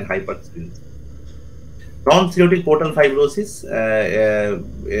splenomegaly and hypersplenism. Non-cirrhotic portal fibrosis,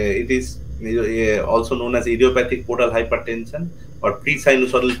 it is also known as idiopathic portal hypertension or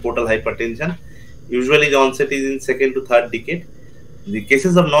pre-sinusoidal portal hypertension. Usually the onset is in second to third decade. The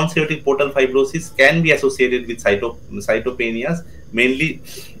cases of non-cirrhotic portal fibrosis can be associated with cytopenias, mainly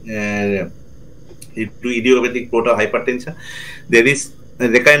due to idiopathic portal hypertension. There is a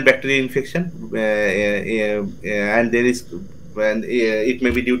recurrent bacterial infection, and there is, it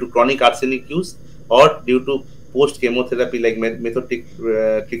may be due to chronic arsenic use or due to post-chemotherapy like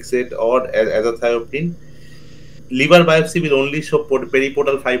methotrexate or azathioprine. Liver biopsy will only show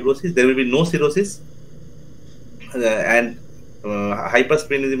periportal fibrosis. There will be no cirrhosis, and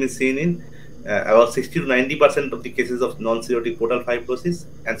hypersplenism is seen in about 60 to 90% of the cases of non-cirrhotic portal fibrosis,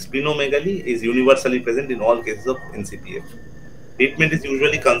 and splenomegaly is universally present in all cases of NCPF. Treatment is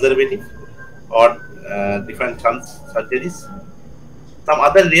usually conservative or different surgeries. Some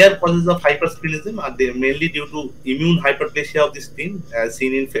other rare causes of hypersplenism are mainly due to immune hyperplasia of the spleen, as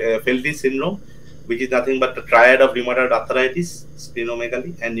seen in Felty syndrome, which is nothing but a triad of rheumatoid arthritis,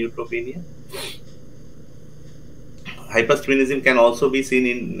 splenomegaly, and neutropenia. Hypersplenism can also be seen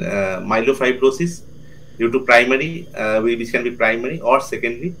in myelofibrosis due to primary, which can be primary or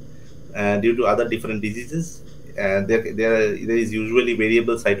secondary due to other different diseases. There is usually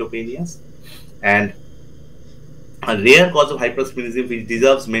variable cytopenias. And a rare cause of hypersplenism which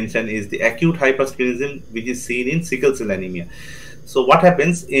deserves mention is the acute hypersplenism, which is seen in sickle cell anemia. So what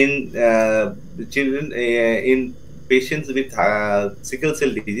happens in children, in patients with sickle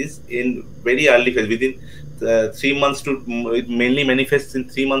cell disease in very early phase, within 3 months to, it mainly manifests in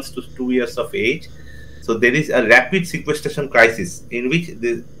 3 months to 2 years of age. So there is a rapid sequestration crisis in which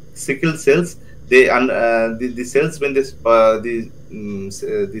the sickle cells, the cells when this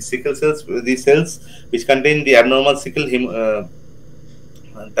the sickle cells, the cells which contain the abnormal sickle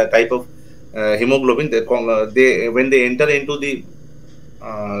type of hemoglobin, they when they enter into the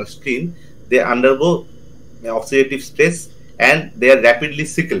spleen, they undergo oxidative stress and they are rapidly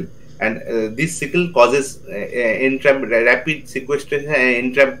sickle, and this sickle causes rapid sequestration and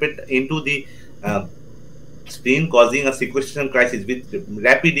entrapment into the spleen, causing a sequestration crisis with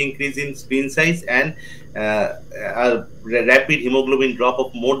rapid increase in spleen size and a rapid hemoglobin drop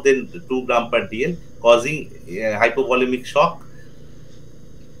of more than 2 gram per dl, causing hypovolemic shock.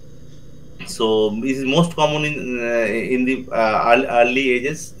 So this is most common in the early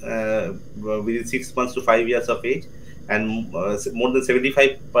ages, within 6 months to 5 years of age, and more than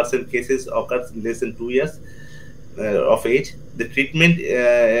 75% cases occurs in less than 2 years of age. The treatment,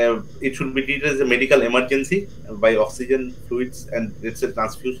 it should be treated as a medical emergency by oxygen, fluids, and it's a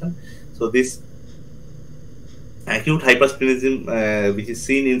transfusion. So this acute hypersplenism, which is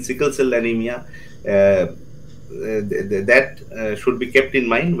seen in sickle cell anemia, that should be kept in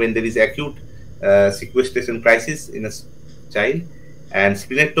mind when there is acute sequestration crisis in a child. And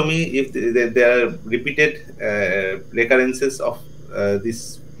splenectomy, if there are repeated recurrences of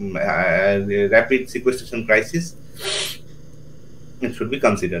this rapid sequestration crisis, it should be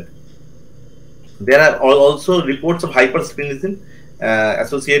considered. There are also reports of hypersplenism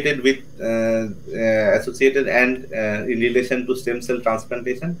associated with associated and in relation to stem cell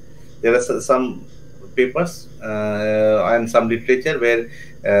transplantation. There are some papers and some literature where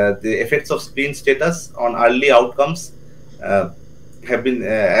the effects of spleen status on early outcomes have been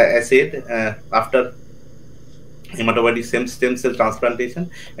assayed after hematopoietic stem cell transplantation,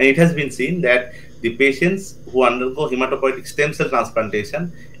 and it has been seen that the patients who undergo hematopoietic stem cell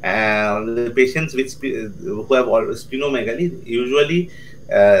transplantation, the patients with who have splenomegaly, usually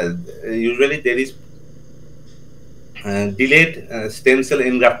there is delayed stem cell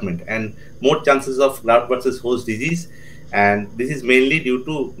engraftment and more chances of graft versus host disease, and this is mainly due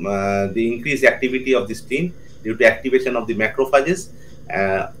to the increased activity of the spleen due to activation of the macrophages.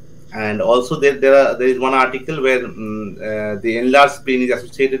 And also there is one article where the enlarged spleen is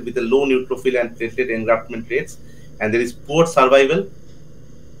associated with a low neutrophil and platelet engraftment rates, and there is poor survival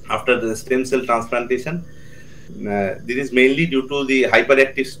after the stem cell transplantation. This is mainly due to the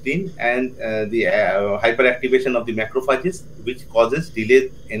hyperactive spleen and the hyperactivation of the macrophages, which causes delay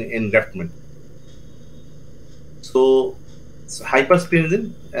in engraftment. So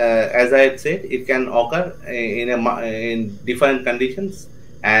hypersplenism, as I had said, it can occur in different conditions,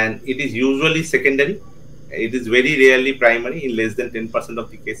 and it is usually secondary. It is very rarely primary in less than 10% of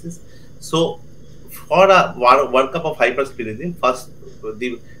the cases. So for a workup of hypersplenism, first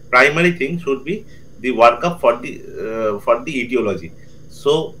the primary thing should be the workup for the etiology.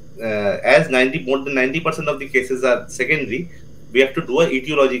 So as more than 90% of the cases are secondary, we have to do a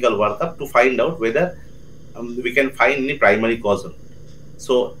etiological workup to find out whether we can find any primary cause.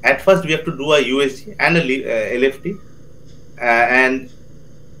 So at first we have to do a USG and a LFT, and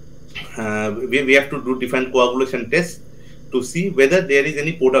we have to do different coagulation tests to see whether there is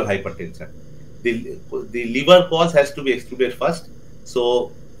any portal hypertension. The liver cause has to be excluded first.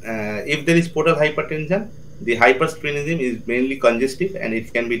 So if there is portal hypertension, the hypersplenism is mainly congestive, and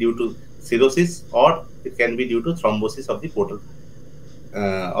it can be due to cirrhosis or it can be due to thrombosis of the portal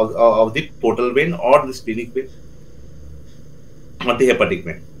of the portal vein or the splenic vein or the hepatic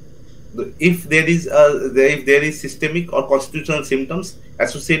vein. If there is systemic or constitutional symptoms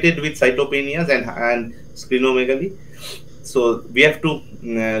associated with cytopenias and splenomegaly, so we have to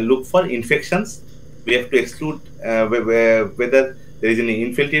look for infections. We have to exclude whether there is any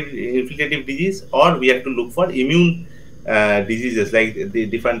infiltrative disease, or we have to look for immune diseases like the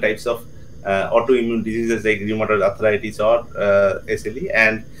different types of autoimmune diseases like rheumatoid arthritis or SLE.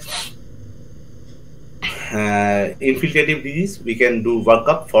 And infiltrative disease, we can do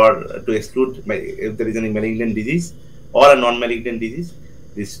workup to exclude if there is any malignant disease or a non-malignant disease.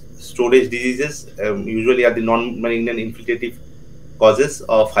 These storage diseases usually are the non-malignant infiltrative causes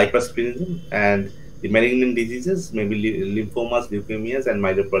of hypersplenism, and the malignant diseases may be lymphomas, leukemias, and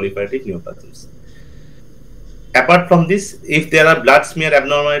myeloproliferative neoplasms. Apart from this, if there are blood smear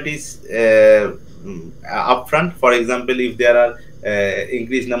abnormalities upfront, for example, if there are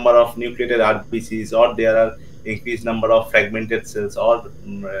increased number of nucleated RBCs, or there are increased number of fragmented cells or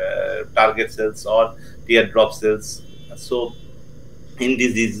target cells or teardrop cells, so in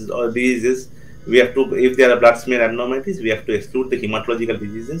diseases, we have to, if there are blood smear abnormalities, we have to exclude the hematological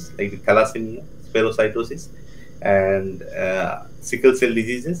diseases like the thalassemia, spherocytosis, and sickle cell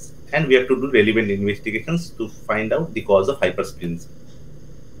diseases, and we have to do relevant investigations to find out the cause of hypersplenism.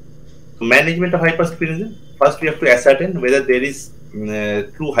 So management of hypersplenism, first we have to ascertain whether there is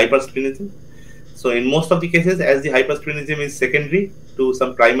true hypersplenism. So in most of the cases, as the hypersplenism is secondary to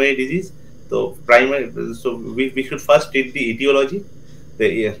some primary disease, so we should first treat the etiology.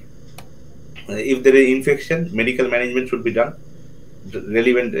 If there is infection, medical management should be done.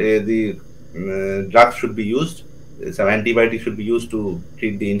 Relevant drugs should be used. Some antibiotics should be used to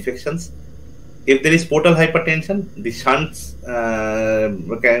treat the infections. If there is portal hypertension, the shunts can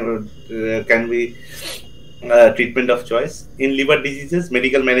be treatment of choice. In liver diseases,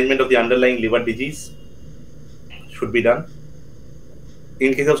 medical management of the underlying liver disease should be done.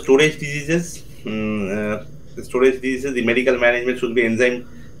 In case of storage diseases, the medical management should be enzyme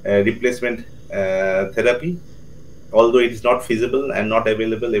replacement therapy, although it is not feasible and not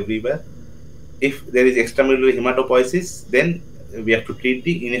available everywhere. If there is extramedullary hematopoiesis, then we have to treat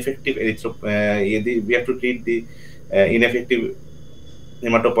the ineffective ineffective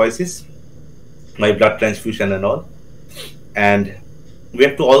hematopoiesis by blood transfusion and all. And we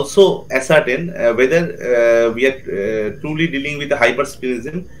have to also ascertain whether we are truly dealing with the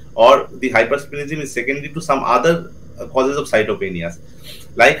hypersplenism, or the hypersplenism is secondary to some other causes of cytopenias,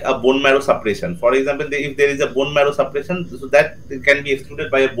 like a bone marrow suppression. For example, if there is a bone marrow suppression, so that can be excluded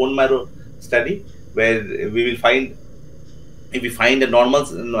by a bone marrow study, where we will find, if we find a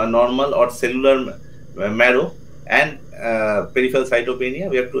normal or cellular marrow and peripheral cytopenia,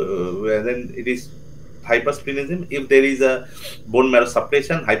 we have to then it is hypersplenism. If there is a bone marrow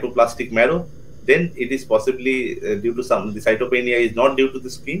suppression, hypoplastic marrow, then it is possibly due to the cytopenia is not due to the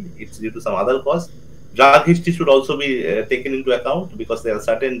spleen, it's due to some other cause. Drug history should also be taken into account, because there are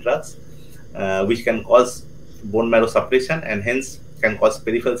certain drugs which can cause bone marrow suppression and hence can cause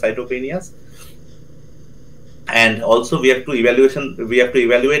peripheral cytopenias. And also we have to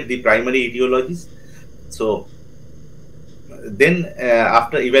evaluate the primary etiologies. So then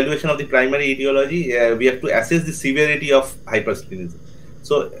after evaluation of the primary etiology, we have to assess the severity of hypersplenism.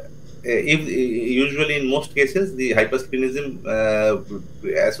 So if usually in most cases the hypersplenism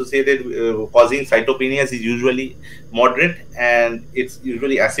associated causing cytopenias is usually moderate, and it's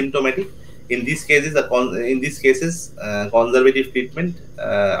usually asymptomatic. In these cases, conservative treatment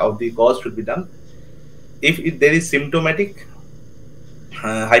of the cause should be done. If there is symptomatic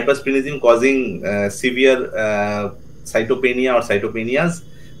hypersplenism causing severe cytopenia or cytopenias,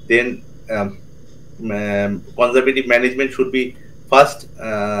 then conservative management should be first.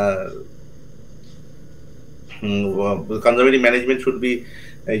 Conservative management should be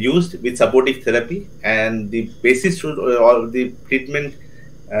used with supportive therapy, and the basis should or the treatment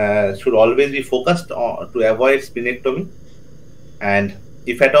should always be focused on to avoid splenectomy. And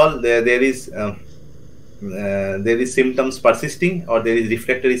if at all there is symptoms persisting, or there is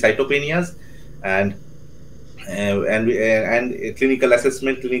refractory cytopenias, and clinical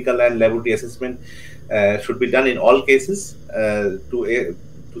and laboratory assessment should be done in all cases to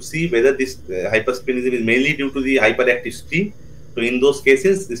see whether this hypersplenism is mainly due to the hyperactive spleen. So in those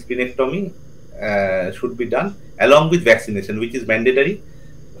cases, the splenectomy should be done along with vaccination, which is mandatory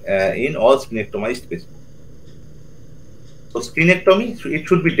in all splenectomized patients. So splenectomy, it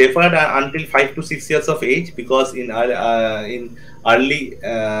should be deferred until 5 to 6 years of age, because in early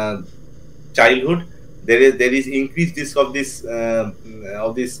childhood there is increased risk of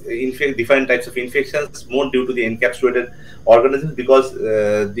different types of infections, more due to the encapsulated organisms, because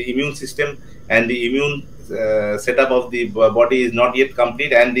the immune system and the immune setup of the body is not yet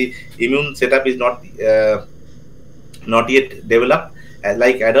complete, and the immune setup is not yet developed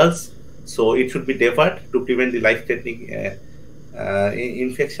like adults. So it should be deferred to prevent the life-threatening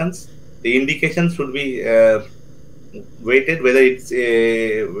infections. The indications should be weighted, whether it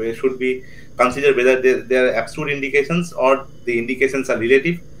should be considered whether there are absolute indications or the indications are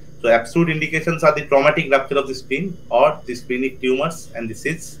relative. So absolute indications are the traumatic rupture of the spleen, or the splenic tumors and the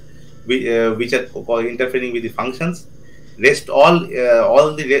cysts which are interfering with the functions. All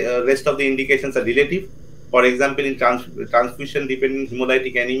the rest of the indications are relative. For example, in transfusion-dependent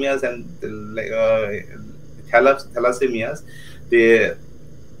hemolytic anemias and thalassemias, the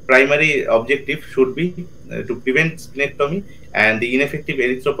primary objective should be to prevent splenectomy, and the ineffective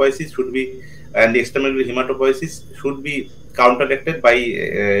erythropoiesis should be, and the extramedullary hematopoiesis should be counteracted by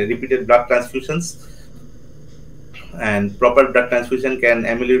repeated blood transfusions. And proper blood transfusion can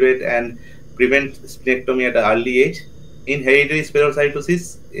ameliorate and prevent splenectomy at an early age. In hereditary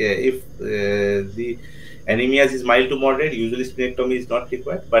spherocytosis, if the anemia is mild to moderate, usually splenectomy is not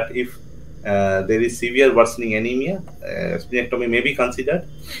required. But if there is severe worsening anemia, splenectomy may be considered.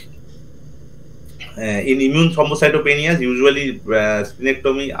 In immune thrombocytopenias, usually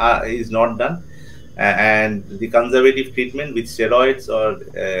splenectomy is not done, and the conservative treatment with steroids or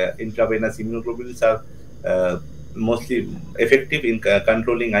intravenous immunoglobulins are mostly effective in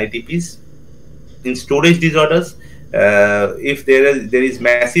controlling ITPs. In storage disorders, if there is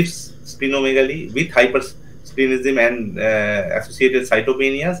massive splenomegaly with hypersplenism and associated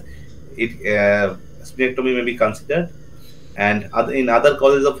cytopenias, splenectomy may be considered. And in other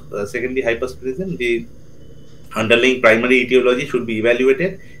causes of secondary hypersplenism, the underlying primary etiology should be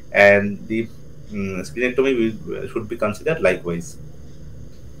evaluated, and the splenectomy should be considered likewise.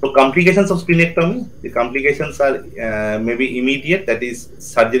 So complications of splenectomy, the complications are maybe immediate, that is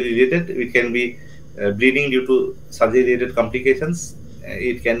surgery related. It can be bleeding due to surgery related complications.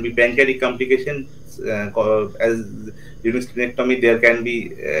 It can be pancreatic complications, as during splenectomy there can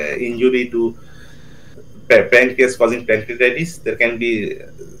be injury to pancreas causing pancreatitis. There can be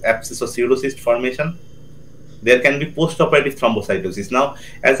abscess or pseudocyst formation. There can be post-operative thrombocytosis. Now,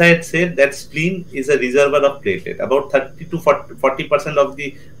 as I had said, that spleen is a reservoir of platelet. About 30 to 40% of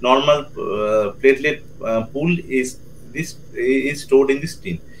the normal platelet pool is stored in the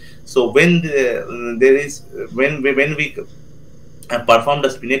spleen. So when we and perform the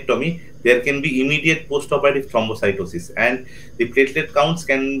splenectomy, there can be immediate postoperative thrombocytosis, and the platelet counts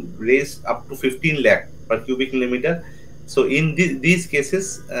can raise up to 15 lakh per cubic millimeter. So in these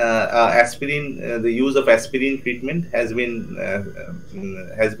cases, the use of aspirin treatment has been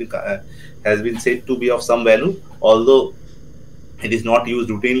said to be of some value, although it is not used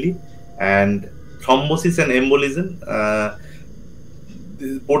routinely. And thrombosis and embolism,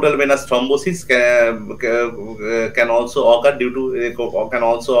 portal venous thrombosis can also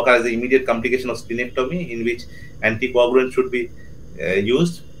occur as an immediate complication of splenectomy, in which anticoagulant should be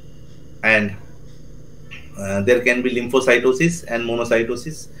used. And there can be lymphocytosis and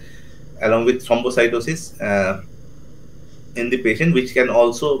monocytosis along with thrombocytosis in the patient, which can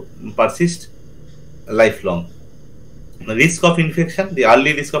also persist lifelong. The risk of infection, the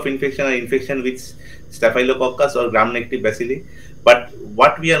early risk of infection are infection with Staphylococcus or gram-negative bacilli. But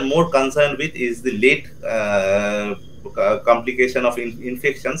what we are more concerned with is the late complication of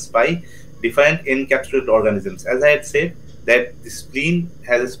infections by different encapsulated organisms. As I had said, that the spleen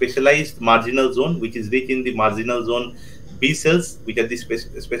has a specialized marginal zone, which is rich in the marginal zone B cells, which are the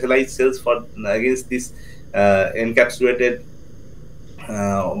specialized cells for against this encapsulated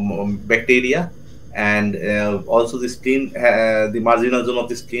bacteria. And also the spleen, the marginal zone of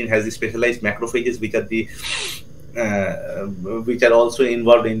the spleen has the specialized macrophages, which are also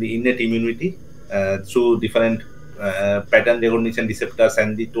involved in the innate immunity through different pattern recognition receptors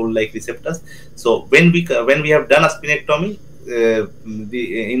and the toll-like receptors. So when we have done a splenectomy,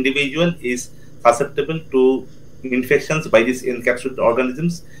 the individual is susceptible to infections by these encapsulated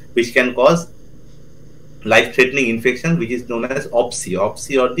organisms, which can cause life-threatening infection, which is known as OPSI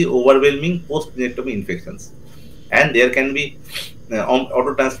or the overwhelming post-splenectomy infections. And there can be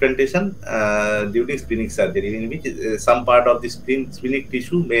autotransplantation during splenic surgery, in which some part of the splenic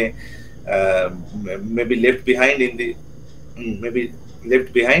tissue may be left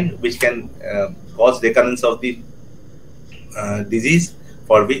behind, which can cause recurrence of the disease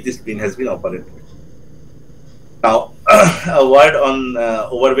for which the spleen has been operated. Now, a word on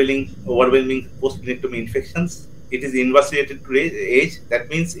overwhelming post-splenectomy infections. It is inversely related to age. That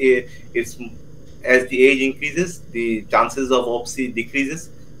means it's as the age increases, the chances of OPSI decreases.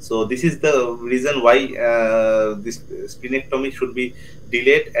 So this is the reason why this splenectomy should be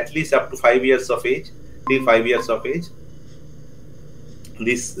delayed at least up to 5 years of age. Till 5 years of age,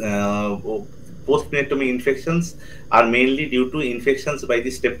 this post-splenectomy infections are mainly due to infections by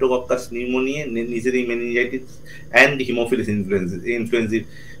the Streptococcus pneumoniae, Neisseria meningitis, and the Haemophilus influenzae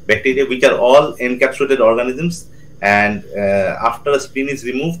bacteria, which are all encapsulated organisms. And after a spleen is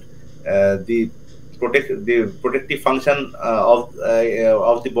removed, the protective function of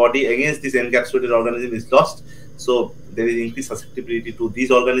the body against this encapsulated organism is lost. So there is increased susceptibility to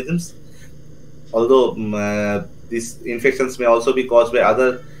these organisms. Although these infections may also be caused by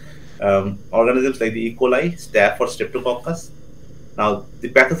other organisms like the E. coli, staph, or streptococcus. Now, the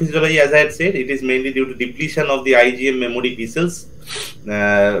pathophysiology, as I had said, it is mainly due to depletion of the IgM memory B cells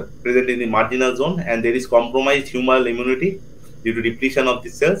present in the marginal zone, and there is compromised humoral immunity due to depletion of the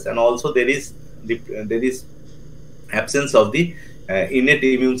cells, and also there is absence of the innate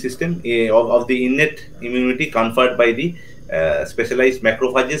immune system of the innate immunity conferred by the specialized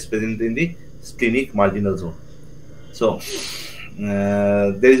macrophages present in the splenic marginal zone. So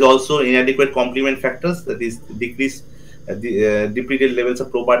there is also inadequate complement factors, that is decreased depleted levels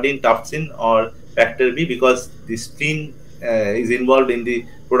of propardin, tufsin, or factor B, because the spleen is involved in the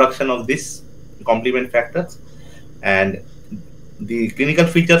production of this complement factors. And the clinical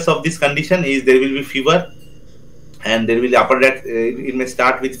features of this condition is there will be fever, and there will be it may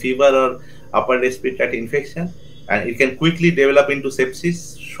start with fever or upper respiratory tract infection, and it can quickly develop into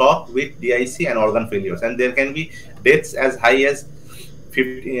sepsis, shock with DIC, and organ failures. And there can be deaths as high as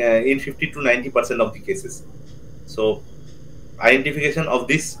 50 to 90% of the cases. So identification of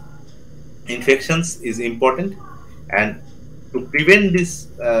these infections is important, and to prevent this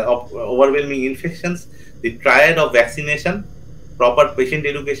overwhelming infections, the triad of vaccination, proper patient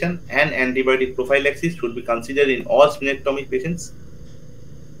education, and antibiotic prophylaxis should be considered in all splenectomy patients.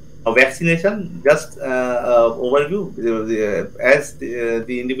 Vaccination, just overview, as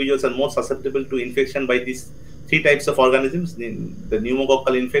the individuals are more susceptible to infection by these three types of organisms: the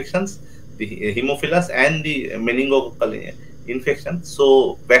pneumococcal infections, the Haemophilus, and the meningococcal infection.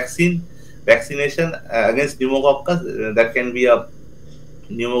 So vaccination against pneumococcus, that can be a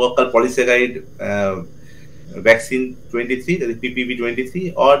pneumococcal polysaccharide vaccine 23, that is PPV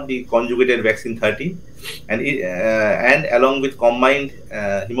 23, or the conjugated vaccine 13, and along with combined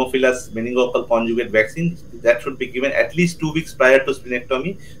Haemophilus meningococcal conjugate vaccine, that should be given at least 2 weeks prior to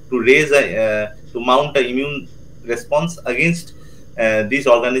splenectomy to mount an immune response against these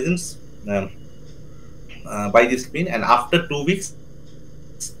organisms by the spleen, and after 2 weeks,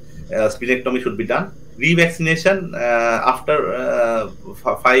 splenectomy should be done. Revaccination after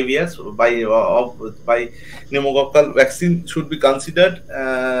 5 years by pneumococcal vaccine should be considered.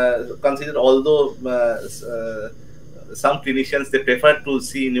 Although some clinicians, they prefer to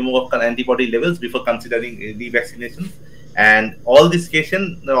see pneumococcal antibody levels before considering revaccination. And all these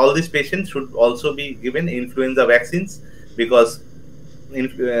patients should also be given influenza vaccines, because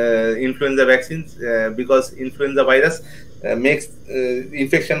influenza virus makes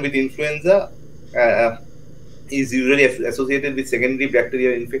infection with influenza is usually associated with secondary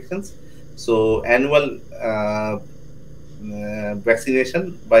bacterial infections. So annual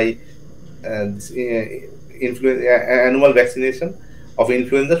vaccination by annual vaccination of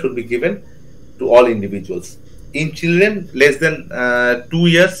influenza should be given to all individuals. In children less than 2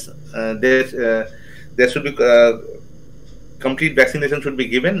 years, there should be complete vaccination should be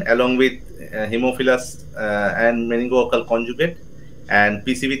given, along with Haemophilus and meningococcal conjugate and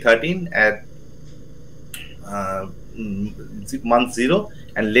PCV13 at month 0,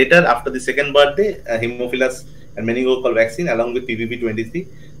 and later after the second birthday, Haemophilus and meningococcal vaccine along with PPV23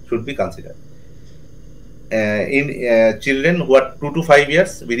 should be considered. In children who are 2 to 5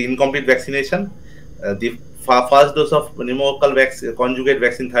 years with incomplete vaccination, the first dose of pneumococcal conjugate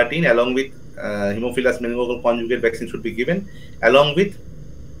vaccine 13 along with Haemophilus meningococcal conjugate vaccine should be given, along with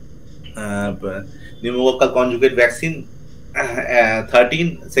pneumococcal conjugate vaccine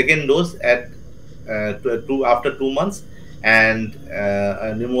 13 second dose at after 2 months, and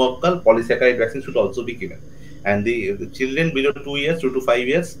pneumococcal polysaccharide vaccine should also be given. And the children below 2 years, 2 to 5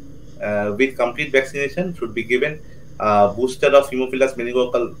 years with complete vaccination should be given booster of Haemophilus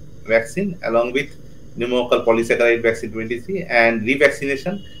meningococcal vaccine along with pneumococcal polysaccharide vaccine 23, and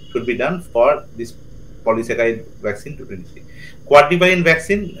revaccination should be done for this polysaccharide vaccine 23. Quadrivalent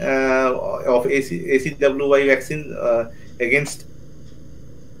vaccine of ACWY vaccine against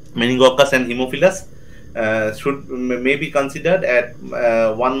meningococcus and Haemophilus may be considered at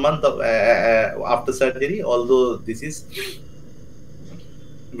 1 month of, after surgery, although this is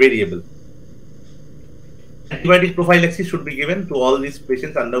variable. Antibiotic prophylaxis should be given to all these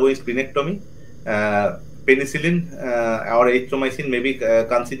patients undergoing splenectomy. Penicillin or erythromycin may be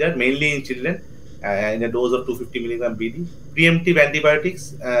considered, mainly in children, in a dose of 250 mg BD. Preemptive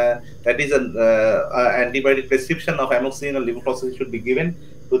antibiotics, that is an antibiotic prescription of amoxicillin or levofloxacin should be given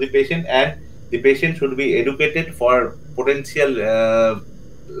to the patient, and the patient should be educated for potential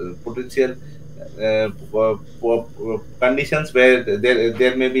conditions where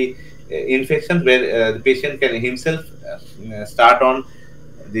there may be infections, where the patient can himself start on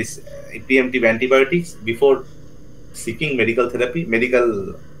this preemptive antibiotics before seeking medical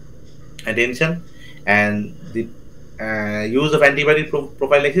attention. And the use of antibiotic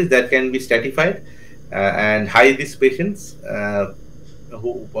prophylaxis that can be stratified and hide these patients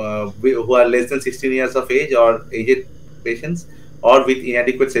who are less than 16 years of age, or aged patients, or with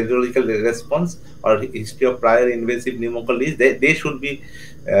inadequate serological response or history of prior invasive pneumococcal disease. They should be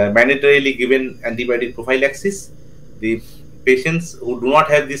mandatorily given antibiotic prophylaxis. The patients who do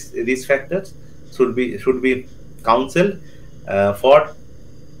not have these factors should be counseled for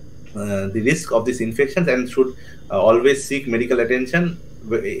the risk of these infections, and should always seek medical attention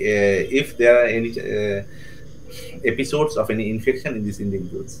if there are any episodes of any infection in these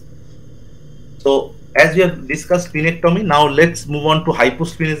individuals. So, as we have discussed splenectomy, now let's move on to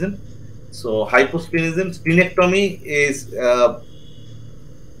hyposplenism. So, hyposplenism, splenectomy is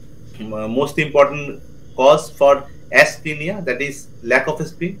most important cause for asplenia, that is lack of a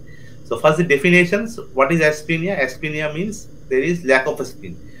spleen. So, first the definitions. What is asplenia? Asplenia means there is lack of a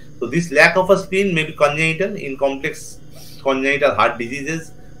spleen. So, this lack of a spleen may be congenital. In complex congenital heart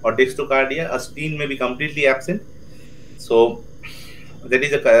diseases or dextrocardia, a spleen may be completely absent. So, that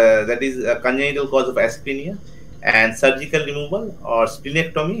is a congenital cause of asplenia. And surgical removal or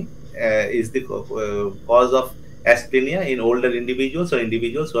splenectomy is the cause of asplenia in older individuals or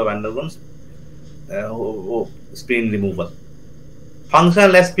individuals who have undergone spleen removal.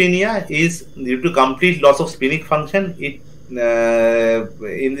 Functional asplenia is due to complete loss of splenic function. In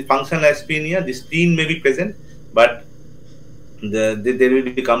the functional asplenia, the spleen may be present, but there will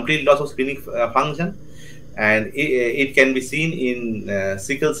be complete loss of splenic function, and it can be seen in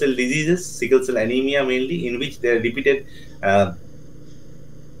sickle cell diseases, sickle cell anemia mainly, in which there are repeated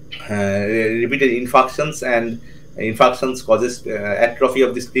infarctions, and infarctions causes atrophy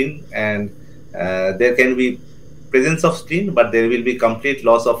of the spleen, and there can be presence of spleen, but there will be complete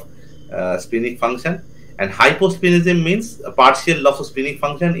loss of splenic function. And hyposplenism means a partial loss of splenic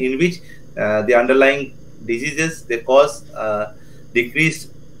function, in which the underlying diseases, they cause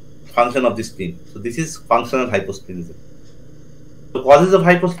decreased function of the spleen. So this is functional hyposplenism. The causes of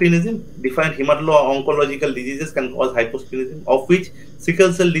hyposplenism: different hematolo-oncological diseases can cause hyposplenism, of which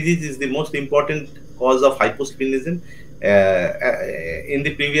sickle cell disease is the most important cause of hyposplenism. In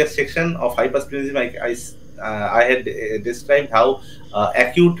the previous section of hypersplenism, I had described how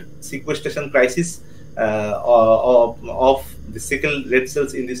acute sequestration crisis of the sickle red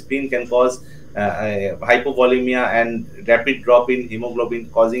cells in the spleen can cause hypovolemia and rapid drop in hemoglobin,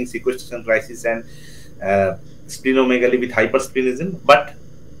 causing sequestration crisis and splenomegaly with hypersplenism. But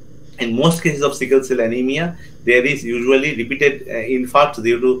in most cases of sickle cell anemia, there is usually repeated infarcts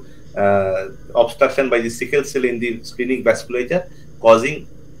due to obstruction by the sickle cell in the splenic vasculature, causing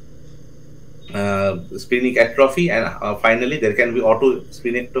splenic atrophy, and finally there can be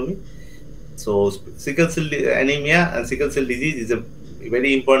autosplenectomy. So sickle cell anemia and sickle cell disease is a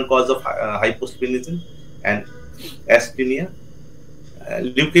very important cause of hyposplenism and asplenia.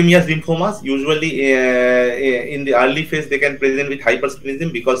 Leukemias, lymphomas, usually in the early phase they can present with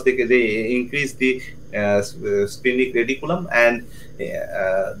hypersplenism because they increase the splenic reticulum, and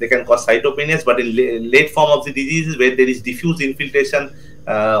they can cause cytopenias. But in late form of the disease, where there is diffuse infiltration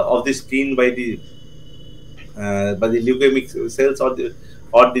of the spleen by the leukemic cells or the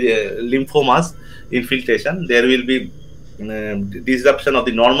lymphomas infiltration, there will be disruption of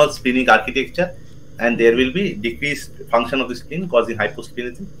the normal splenic architecture, and there will be decreased function of the spleen, causing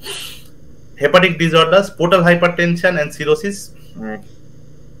hyposplenism. Hepatic disorders, portal hypertension and cirrhosis.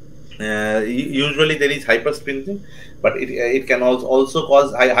 Usually there is hypersplenism, but it can also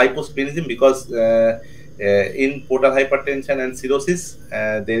cause hyposplenism because in portal hypertension and cirrhosis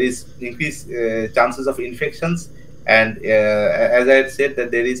there is increased chances of infections, and as I had said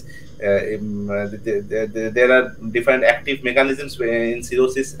that there is there are different active mechanisms in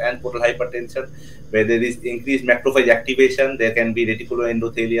cirrhosis and portal hypertension, where there is increased macrophage activation. There can be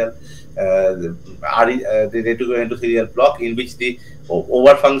reticuloendothelial the reticuloendothelial block, in which the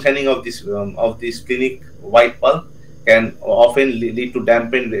overfunctioning of this of the splenic white pulp can often lead to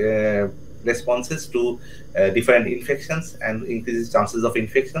dampened responses to different infections and increases chances of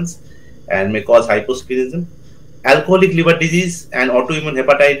infections, and may cause hyposplenism. Alcoholic liver disease and autoimmune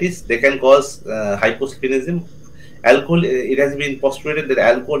hepatitis, they can cause hyposplenism. Alcohol, it has been postulated that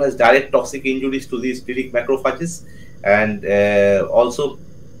alcohol has direct toxic injuries to the splenic macrophages, and also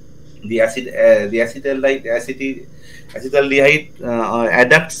the acetaldehyde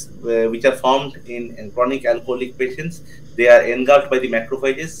adducts which are formed in chronic alcoholic patients, they are engulfed by the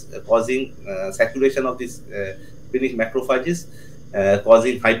macrophages, causing saturation of these splenic macrophages,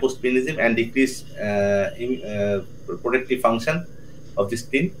 causing hyposplenism and decreased protective function of the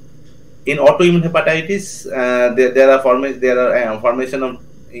spleen. In autoimmune hepatitis, there are formation of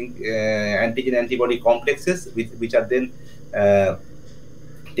antigen antibody complexes which are then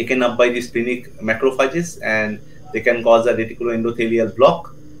taken up by the splenic macrophages, and they can cause a reticuloendothelial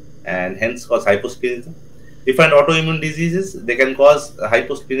block and hence cause hyposplenism. Different autoimmune diseases, they can cause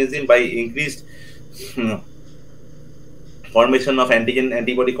hyposplenism by increased formation of antigen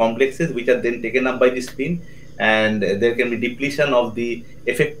antibody complexes which are then taken up by the spleen, and there can be depletion of the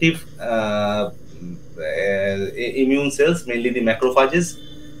effective immune cells, mainly the macrophages,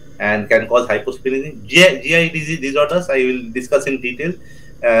 and can cause hyposplenism. GI disease disorders I will discuss in detail.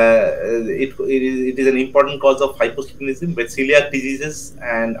 It is an important cause of hyposplenism, but celiac diseases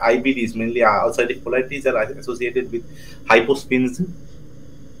and IBDs, mainly ulcerative colitis, are associated with hyposplenism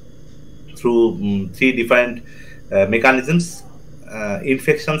through three different mechanisms.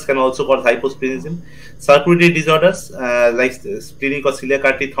 Infections can also cause hyposplenism. Circulatory disorders like splenic or celiac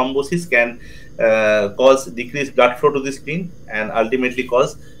artery thrombosis can cause decreased blood flow to the spleen and ultimately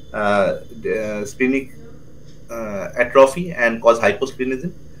cause splenic atrophy and cause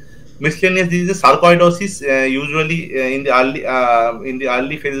hyposplenism. Miscellaneous diseases, sarcoidosis, usually in the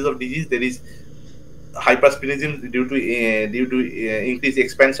early phases of disease, there is hypersplenism due to increased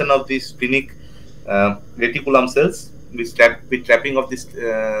expansion of the splenic reticulum cells with trapping of these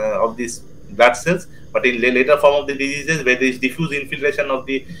blood cells. But in later form of the diseases, where there is diffuse infiltration of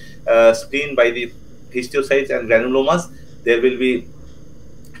the spleen by the histiocytes and granulomas, there will be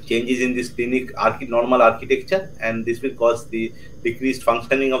changes in the splenic normal architecture, and this will cause the decreased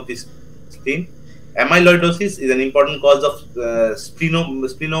functioning of this spleen. Amyloidosis is an important cause of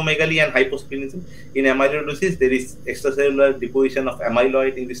splenomegaly and hyposplenism. In amyloidosis, there is extracellular deposition of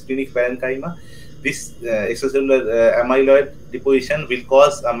amyloid in the splenic parenchyma. This extracellular amyloid deposition will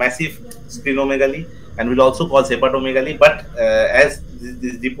cause a massive splenomegaly and will also cause hepatomegaly. But as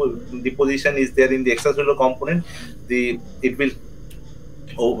this deposition is there in the extracellular component, it will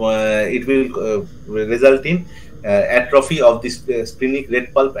result in atrophy of this splenic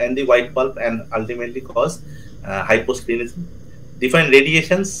red pulp and the white pulp, and ultimately cause hyposplenism. Different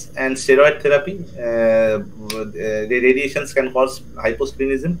radiations and steroid therapy. The radiations can cause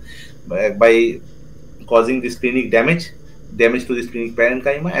hyposplenism by causing the splenic damage to the splenic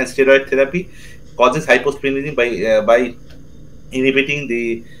parenchyma, and steroid therapy causes hyposplenism by inhibiting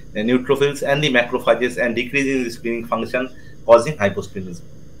the neutrophils and the macrophages and decreasing the splenic function, causing hyposplenism.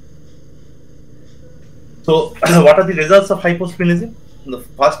 So, what are the results of hyposplenism? The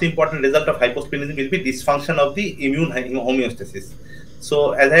first important result of hyposplenism will be dysfunction of the immune homeostasis.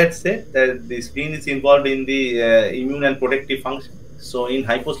 So, as I had said, that the spleen is involved in the immune and protective function. So, in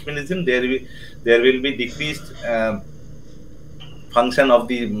hyposplenism, there will be decreased function of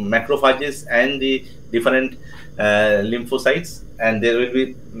the macrophages and the different lymphocytes, and there will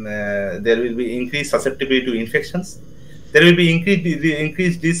be increased susceptibility to infections. There will be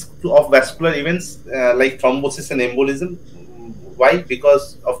increased risk of vascular events like thrombosis and embolism. Why?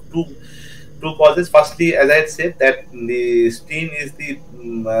 Because of two causes. Firstly, as I had said, that the spleen is the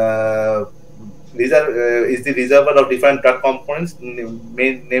reservoir of different drug components,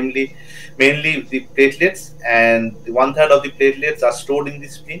 mainly the platelets, and 1/3 of the platelets are stored in the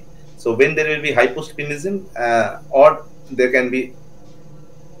spleen. So when there will be hyposplenism, or there can be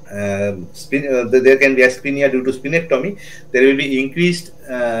there can be asplenia due to splenectomy, there will be increased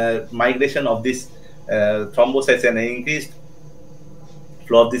migration of this thrombocytes and increased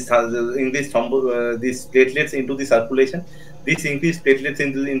flow of these platelets into the circulation. This increased platelets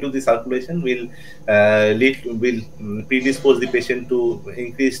into the circulation will predispose the patient to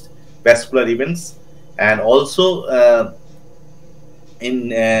increased vascular events, and also in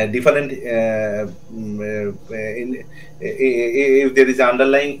different if there is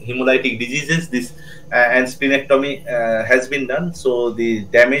underlying hemolytic diseases, this and splenectomy has been done. So the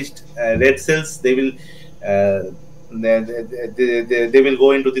damaged red cells, they will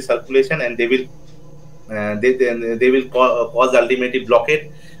go into the circulation, and they will cause ultimately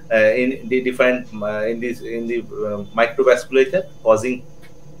blockade in the different in the microvasculature, causing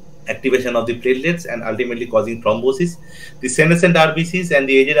activation of the platelets and ultimately causing thrombosis. The senescent RBCs and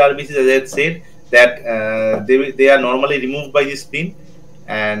the aged RBCs, as I had said, that they are normally removed by the spleen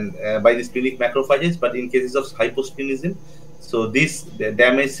and by the splenic macrophages, but in cases of hyposplenism, so these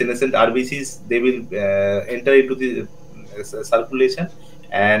damaged senescent RBCs, they will enter into the circulation,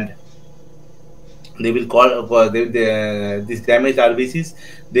 and they will call these damaged RBCs.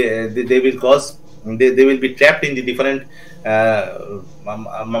 They will cause they will be trapped in the different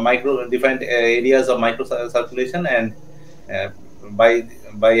different areas of microcirculation, and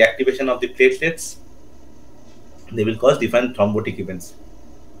by activation of the platelets, they will cause different thrombotic events.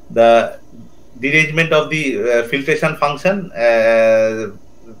 The derangement of the filtration function,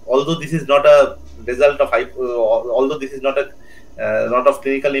 although this is not a result of although this is not of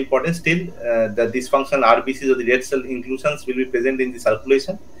clinical importance, still the dysfunctional RBCs or the red cell inclusions will be present in the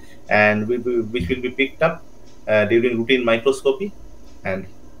circulation, and which will be picked up during routine microscopy. And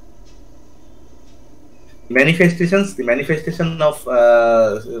the manifestation of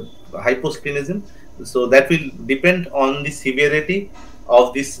hyposplenism, so that will depend on the severity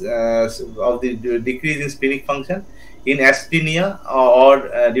of this of the decrease in splenic function. In asplenia, or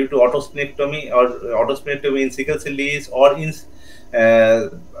due to autosplenectomy in sickle cell disease, or in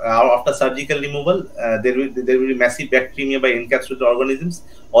after surgical removal, there will be massive bacteremia by encapsulated organisms.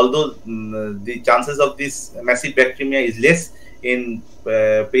 Although the chances of this massive bacteremia is less in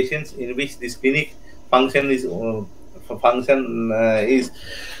patients in which the splenic function is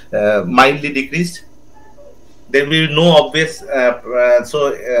mildly decreased. There will be no obvious.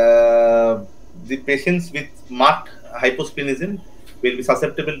 The patients with marked hyposplenism will be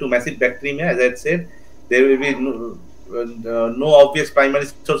susceptible to massive bacteremia. As I said, there will be no obvious primary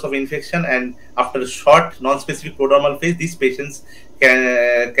source of infection, and after a short non-specific prodromal phase, these patients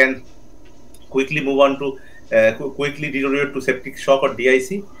can quickly move on to quickly deteriorate to septic shock or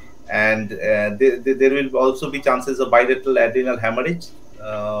DIC, and there will also be chances of bilateral adrenal hemorrhage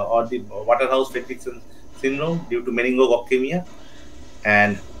or the Waterhouse-Friderichsen syndrome due to meningococcemia.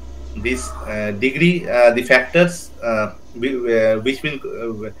 And this degree, the factors which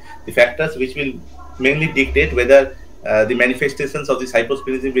will mainly dictate whether the manifestations of this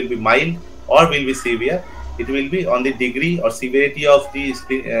hyposplenism will be mild or will be severe. It will be on the degree or severity of the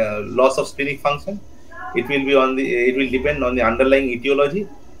loss of splenic function. It will depend on the underlying etiology,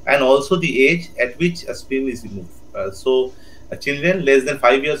 and also the age at which a spleen is removed. So children less than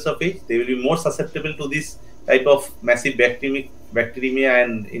 5 years of age, they will be more susceptible to this type of massive bacteremia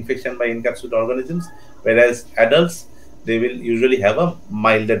and infection by encapsulated organisms, whereas adults, they will usually have a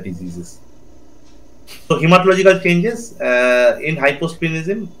milder diseases. So hematological changes in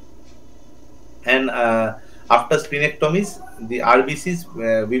hyposplenism and after splenectomies, the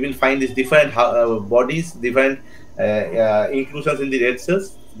RBCs, we will find these different bodies, different inclusions in the red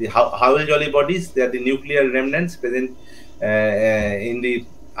cells. The Howell-Jolly bodies, they are the nuclear remnants present in the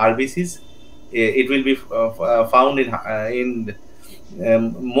RBCs. It will be found in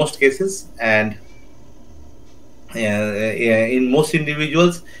most cases, and in most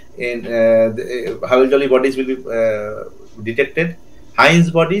individuals, in Howell-Jolly bodies will be detected.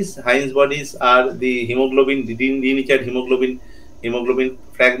 Heinz bodies are the hemoglobin, the denatured hemoglobin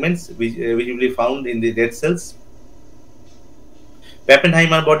fragments, which will be found in the red cells.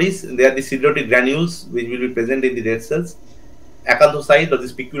 Pappenheimer bodies, they are the siderotic granules which will be present in the red cells. Acanthocyte or the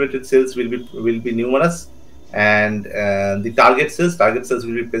spiculated cells will be numerous, and the target cells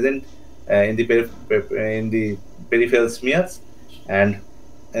will be present in the peripheral smears, and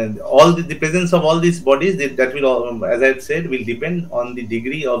all the presence of all these bodies that will all, as I said, will depend on the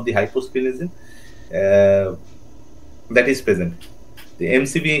degree of the hyposplenism that is present. The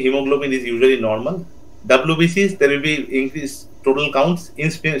MCV hemoglobin is usually normal. WBCs, there will be increased total counts in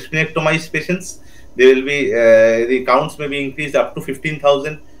splenectomized patients. There will be the counts may be increased up to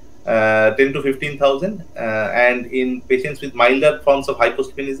 15,000, 10 to 15,000, and in patients with milder forms of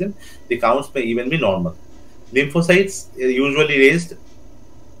hyposplenism, the counts may even be normal. Lymphocytes usually raised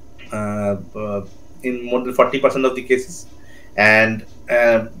in more than 40% of the cases, and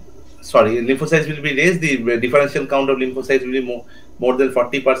lymphocytes will be raised. The differential count of lymphocytes will be more than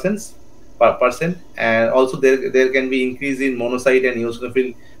 40%, and also there can be increase in monocyte and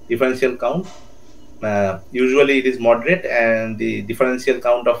eosinophil differential count. Usually it is moderate, and the differential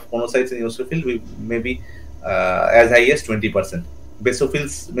count of monocytes and eosinophil may be as high as 20%.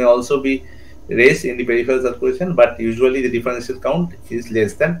 Basophils may also be raised in the peripheral circulation, but usually the differential count is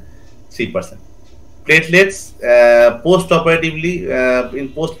less than 3%. Platelets, post-operatively,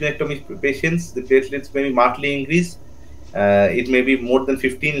 in post-splenectomy patients, the platelets may be markedly increased. It may be more than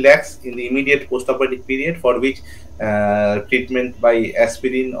 15 lakhs in the immediate post-operative period, for which treatment by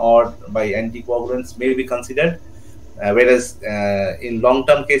aspirin or by anticoagulants may be considered. Whereas in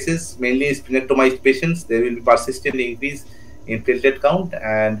long-term cases, mainly splenectomized patients, there will be persistent increase in platelet count,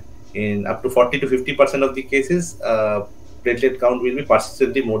 and in up to 40 to 50% of the cases, platelet count will be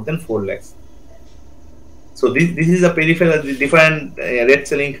persistently more than 4 lakhs. So this is a peripheral, the different red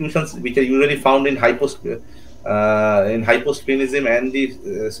cell inclusions which are usually found in hyposplenism and the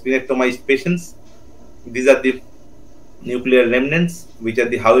splenectomized patients. These are the nuclear remnants, which are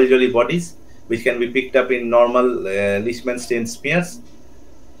the Howell-Jolly bodies, which can be picked up in normal Leishman stain smears.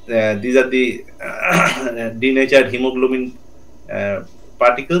 These are the denatured hemoglobin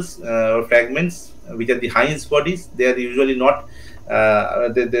particles or fragments, which are the Heinz bodies. They are usually not,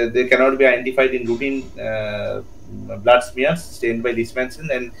 they cannot be identified in routine blood smears stained by Leishman stain,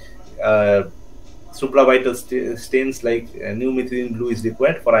 and supravital stains like new methylene blue is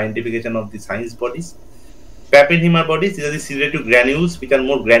required for identification of these Heinz bodies. Pappenheimer bodies, these are the siderotic granules which are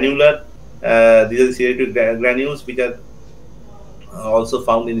more granular. These are the siderotic granules which are also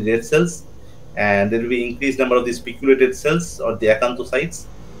found in red cells, and there will be increased number of the spiculated cells or the acanthocytes,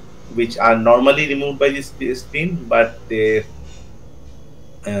 which are normally removed by the spleen, but they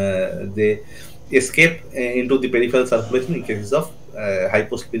escape into the peripheral circulation in cases of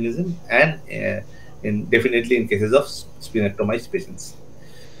hyposplenism, and definitely in cases of splenectomized patients.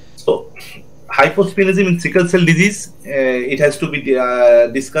 So hyposplenism in sickle cell disease, it has to be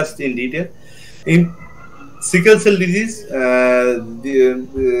discussed in detail. In sickle cell disease,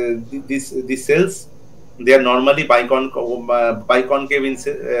 these cells, they are normally biconcave in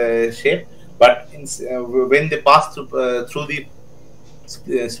shape, but when they pass through the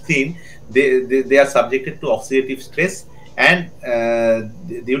spleen, they are subjected to oxidative stress, and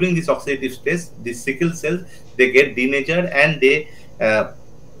during this oxidative stress, the sickle cells, they get denatured, and they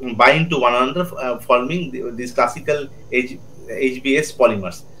bind to one another, forming these classical HBS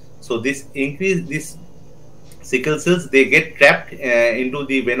polymers. So this sickle cells, they get trapped into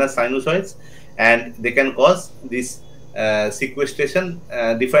the venous sinusoids, and they can cause this sequestration,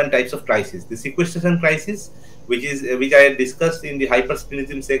 different types of crisis. The sequestration crisis, which I discussed in the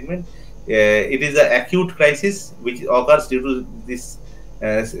hypersplenism segment, it is an acute crisis which occurs due to this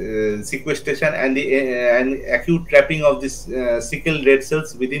sequestration and the acute trapping of this sickle red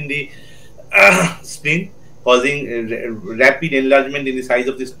cells within the spleen, causing rapid enlargement in the size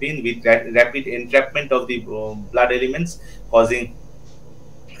of the spleen with rapid entrapment of the blood elements, causing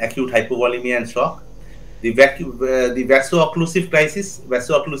acute hypovolemia and shock. The vaso-occlusive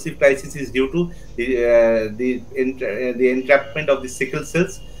crisis is due to the entrapment of the sickle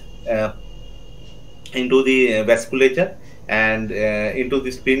cells into the vasculature and into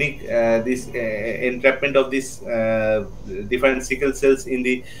the splenic, this entrapment of this different sickle cells in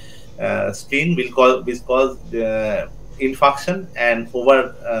the spleen will cause infarction, and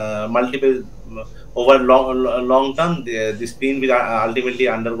over multiple over long term the spleen will ultimately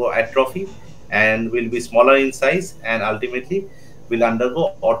undergo atrophy and will be smaller in size, and ultimately will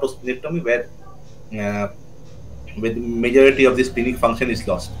undergo autosplenectomy, where the majority of the splenic function is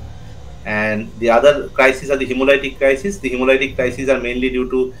lost. And the other crises are the hemolytic crisis. The hemolytic crises are mainly due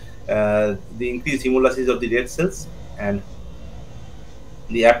to the increased hemolysis of the red cells, and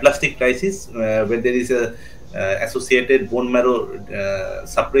the aplastic crisis, where there is a associated bone marrow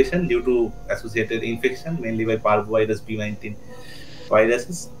suppression due to associated infection, mainly by parvovirus B19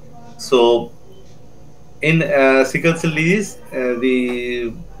 viruses. So in sickle cell disease,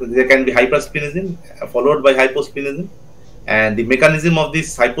 there can be hypersplenism followed by hyposplenism, and the mechanism of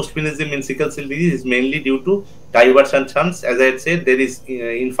this hyposplenism in sickle cell disease is mainly due to diversion shunts. As I had said, there is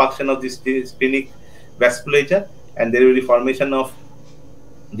infarction of the splenic vasculature, and there will be formation of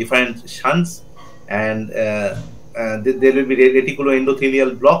different shunts, and there will be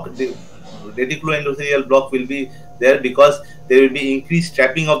reticuloendothelial block. The reticuloendothelial block will be there because there will be increased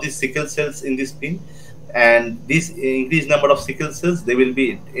trapping of the sickle cells in the spleen, and this increased number of sickle cells, they will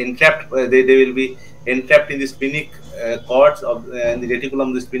be entrapped. They will be entrapped in the splenic cords of the reticulum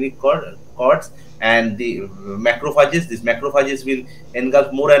of the splenic cords, and the macrophages. These macrophages will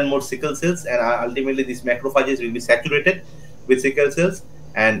engulf more and more sickle cells, and ultimately these macrophages will be saturated with sickle cells,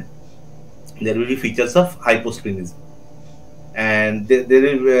 and there will be features of hyposplenism, and there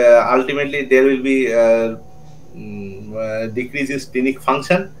will ultimately there will be decrease in splenic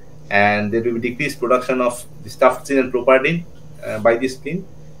function, and there will be decreased production of the staphylococcus and propardin by the spleen,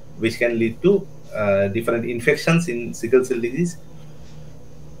 which can lead to different infections in sickle cell disease.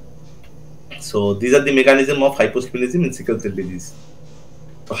 So these are the mechanism of hyposplenism in sickle cell disease.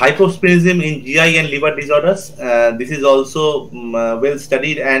 So hyposplenism in GI and liver disorders, this is also well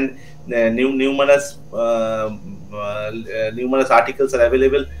studied, and numerous articles are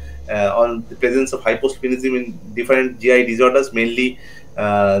available on the presence of hyposplenism in different GI disorders, mainly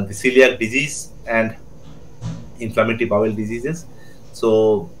the celiac disease and inflammatory bowel diseases.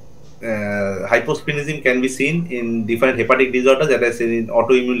 So hyposplenism can be seen in different hepatic disorders, as I said, in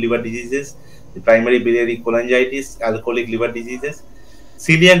autoimmune liver diseases, the primary biliary cholangitis, alcoholic liver diseases.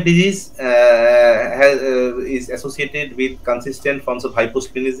 Celiac disease is associated with consistent forms of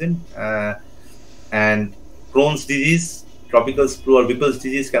hyposplenism, and Crohn's disease, tropical sprue or Whipple's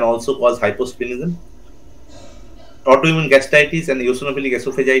disease can also cause hyposplenism. Autoimmune gastritis and eosinophilic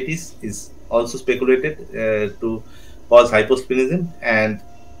esophagitis is also speculated to cause hyposplenism, and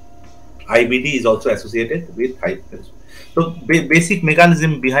IBD is also associated with hyposplenism. So basic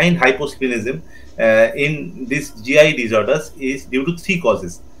mechanism behind hyposplenism in these GI disorders is due to three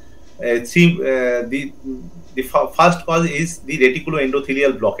causes. The first cause is the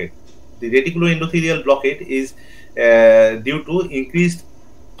reticuloendothelial blockade. The reticuloendothelial blockade is due to increased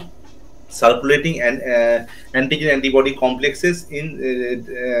circulating and antigen antibody complexes in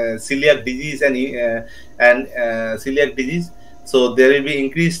celiac disease and celiac disease. So there will be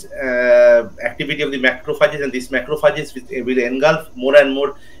increased activity of the macrophages, and these macrophages will engulf more and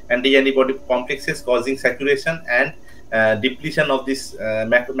more antigen antibody complexes, causing saturation and depletion of this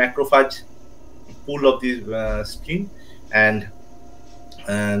macrophage pool of the spleen, and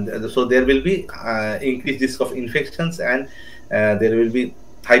so there will be increased risk of infections, and there will be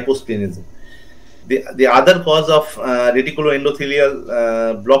hyposplenism. The other cause of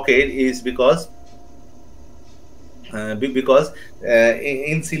reticuloendothelial blockade is because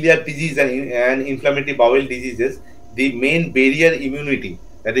in celiac disease and inflammatory bowel diseases, the main barrier immunity,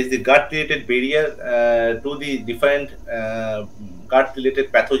 that is the gut-related barrier to the different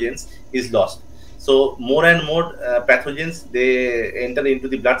gut-related pathogens, is lost. So more and more pathogens, they enter into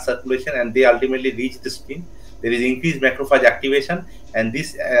the blood circulation, and they ultimately reach the spleen. There is increased macrophage activation, and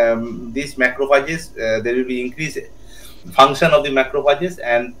these macrophages, there will be increased function of the macrophages,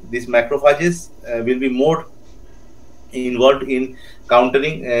 and these macrophages will be more involved in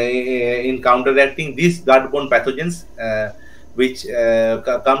counteracting these gut-borne pathogens which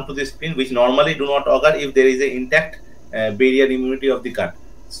come to the spleen, which normally do not occur if there is an intact barrier immunity of the gut.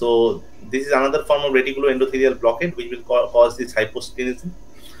 So this is another form of reticuloendothelial blockade which will cause this hyposplenism.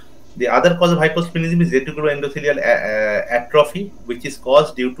 The other cause of hyposplenism is reticuloendothelial atrophy, which is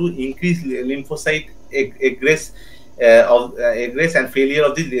caused due to increased lymphocyte of egress and failure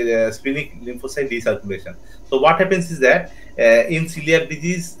of the splenic lymphocyte decirculation. So what happens is that in celiac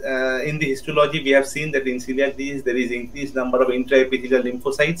disease, in the histology, we have seen that in celiac disease there is increased number of intraepithelial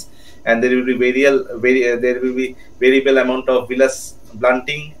lymphocytes, and there will be variable amount of villus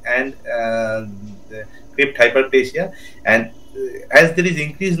blunting and crypt hyperplasia. And as there is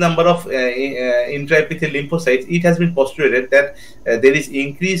increased number of intraepithelial lymphocytes, it has been postulated that there is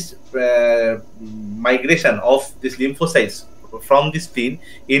increased migration of these lymphocytes from the spleen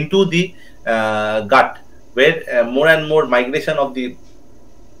into the gut, where more and more migration of the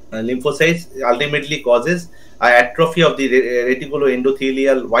lymphocytes ultimately causes atrophy of the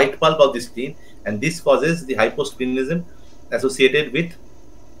reticuloendothelial white pulp of the spleen, and this causes the hyposplenism associated with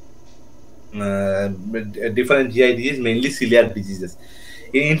different GI diseases, mainly celiac diseases.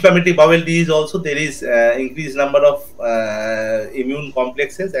 In inflammatory bowel disease also there is increased number of immune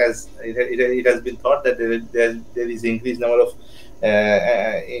complexes, as it has been thought that there is increased number of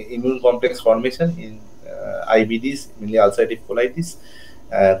immune complex formation in IBDs, mainly ulcerative colitis,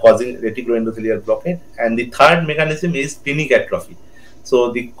 causing reticuloendothelial blockade. And the third mechanism is splenic atrophy.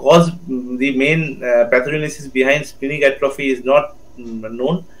 So the main pathogenesis behind splenic atrophy is not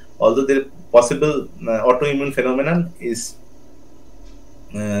known, although the possible autoimmune phenomenon is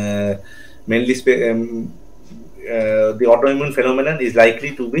mainly the autoimmune phenomenon is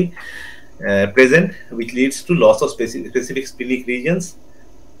likely to be present, which leads to loss of specific splenic regions.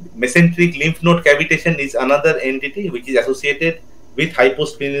 Mesenteric lymph node cavitation is another entity which is associated with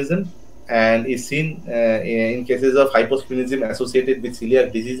hyposplenism and is seen in cases of hyposplenism associated with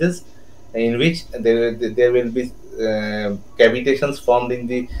celiac diseases, in which there will be cavitations formed in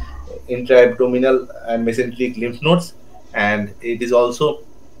the intra-abdominal and mesenteric lymph nodes, and it is also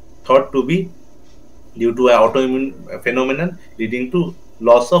thought to be due to an autoimmune phenomenon leading to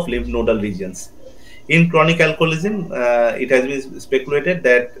loss of lymph nodal regions. In chronic alcoholism, it has been speculated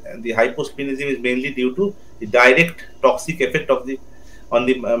that the hyposplenism is mainly due to the direct toxic effect of on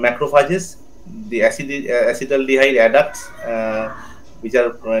the macrophages. The acetaldehyde adducts, which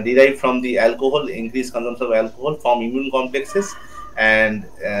are derived from the alcohol, increased consumption of alcohol, form immune complexes, and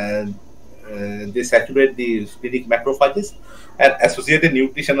they saturate the splenic macrophages, and associated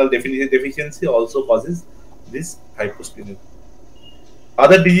nutritional deficiency also causes this hyposplenism.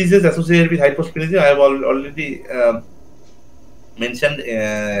 Other diseases associated with hyposplenism I have already mentioned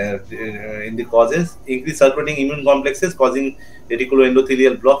in the causes: increased circulating immune complexes causing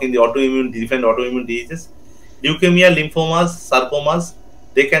reticuloendothelial block in the different autoimmune diseases. Leukemia, lymphomas, sarcomas,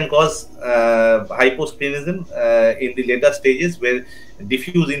 they can cause hyposplenism in the later stages, where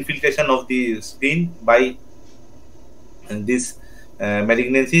diffuse infiltration of the spleen by these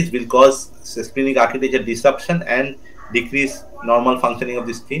malignancies will cause splenic architecture disruption and decrease normal functioning of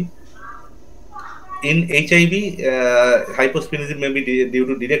the spleen. In HIV, hyposplenism may be due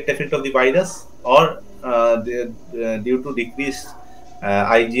to direct effect of the virus, or due to decreased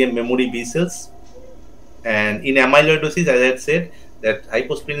IgM memory B cells. And in amyloidosis, as I had said, that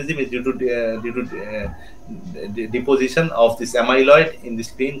hyposplenism is due to deposition of this amyloid in the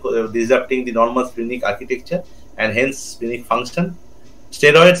spleen, disrupting the normal splenic architecture and hence splenic function.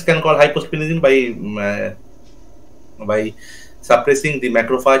 Steroids can cause hyposplenism by suppressing the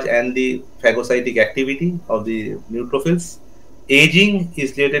macrophage and the phagocytic activity of the neutrophils. Aging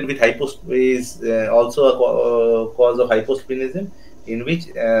is related with also a cause of hyposplenism, in which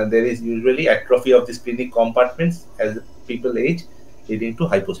there is usually atrophy of the splenic compartments as people age, leading to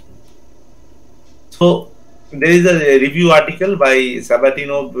hyposplenism. So there is a review article by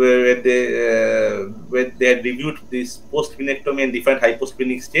Sabatino where they had reviewed this post-splenectomy and different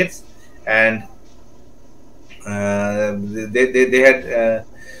hyposplenic states, and they had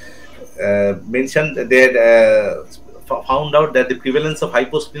mentioned that they had found out that the prevalence of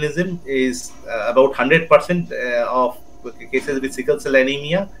hyposplenism is about 100% of cases with sickle cell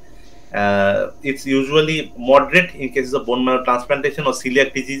anemia. It's usually moderate in cases of bone marrow transplantation or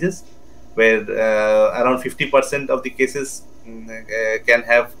celiac diseases, where around 50% of the cases can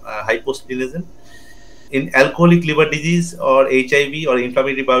have hyposplenism. In alcoholic liver disease or HIV or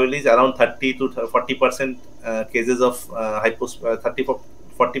inflammatory bowel disease, around 30 to 40% cases of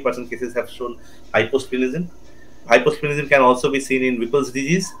 40% cases have shown hyposplenism. Hyposplenism can also be seen in Whipple's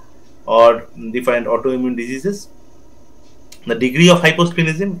disease or different autoimmune diseases. The degree of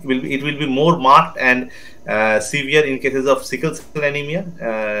hyposplenism will be more marked and severe in cases of sickle cell anemia,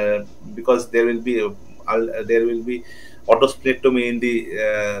 because there will be autosplenectomy in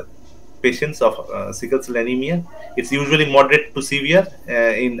the patients of sickle cell anemia. It's usually moderate to severe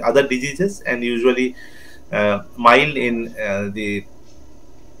in other diseases, and usually mild in the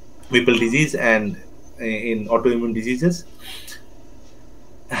Whipple disease and in autoimmune diseases.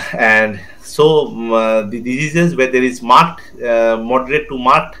 And so the diseases where there is marked moderate to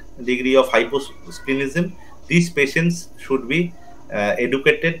marked degree of hyposplenism, these patients should be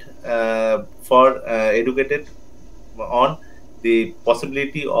educated on the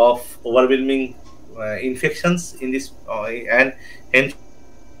possibility of overwhelming infections in this, and hence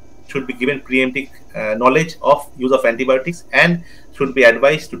should be given preemptive knowledge of use of antibiotics, and should be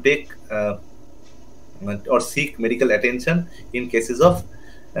advised to take or seek medical attention in cases of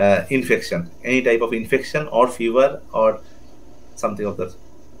infection, any type of infection or fever or something of that.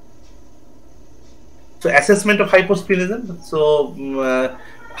 So assessment of hyposplenism. So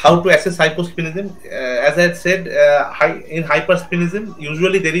how to assess hyposplenism? As I had said, in hypersplenism,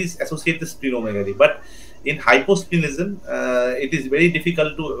 usually there is associated splenomegaly, but in hyposplenism, it is very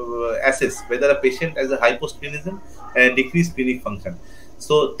difficult to assess whether a patient has a hyposplenism and decreased splenic function.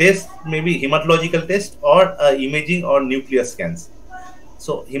 So test may be hematological test or imaging or nuclear scans.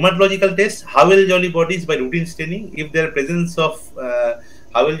 So hematological test, Howell-Jolly bodies by routine staining. If there are presence of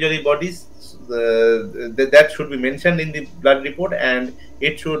Howell-Jolly bodies, that should be mentioned in the blood report, and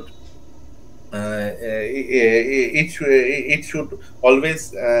it should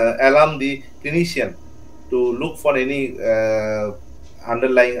always alarm the clinician to look for any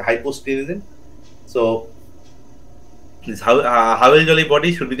underlying hyposplenism. So this Howell-Jolly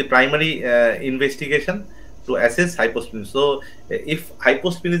body should be the primary investigation to assess hyposplenism. So if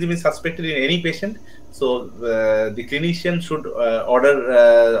hyposplenism is suspected in any patient, so the clinician should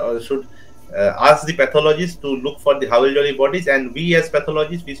ask the pathologist to look for the Howell-Jolly bodies, and we as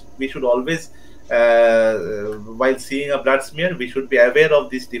pathologists, we should always, while seeing a blood smear, we should be aware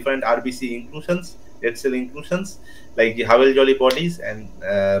of these different RBC inclusions, red cell inclusions, like the Howell-Jolly bodies and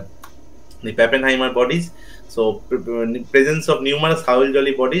the Pappenheimer bodies. So presence of numerous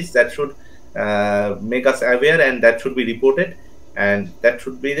Howell-Jolly bodies, that should make us aware, and that should be reported, and that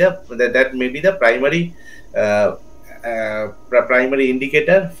should be that may be the primary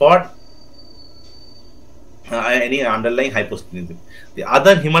indicator for any underlying hyposplenism. The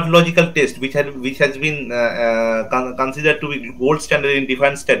other hematological test which has been considered to be gold standard in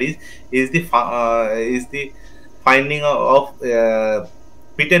different studies is the finding of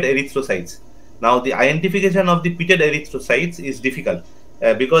pitted erythrocytes. Now the identification of the pitted erythrocytes is difficult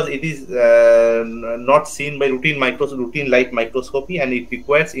because it is not seen by routine light microscopy, and it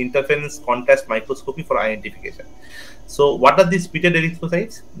requires interference contrast microscopy for identification. So what are these pitted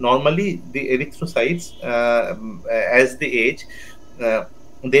erythrocytes? Normally the erythrocytes, as they age,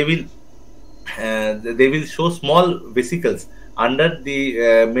 they will show small vesicles under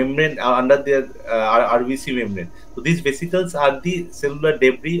the membrane, under their RBC membrane. So these vesicles are the cellular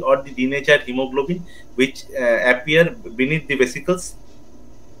debris or the denatured hemoglobin, which appear beneath the vesicles,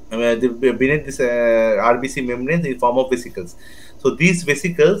 beneath this RBC membrane in form of vesicles. So these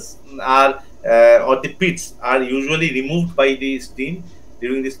vesicles are or the pits are usually removed by the spleen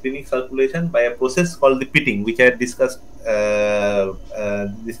during the splenic circulation by a process called the pitting, which I had discussed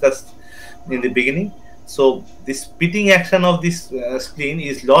in the beginning. So this pitting action of this spleen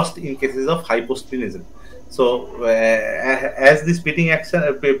is lost in cases of hyposplenism. So as this pitting action,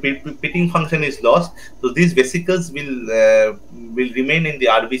 pitting function is lost, so these vesicles will remain in the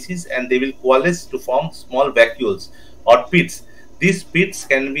RBCs, and they will coalesce to form small vacuoles or pits. These pits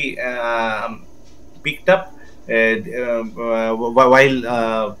can be picked up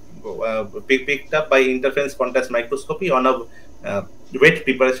while picked up by interference contrast microscopy on a wet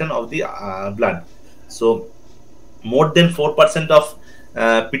preparation of the blood. So more than 4% of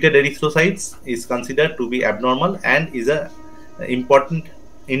pitted erythrocytes is considered to be abnormal and is an important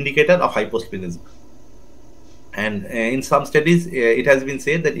indicator of hyposplenism. And in some studies, it has been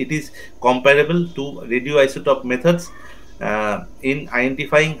said that it is comparable to radioisotope methods in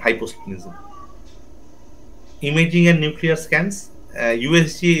identifying hyposplenism. Imaging and nuclear scans.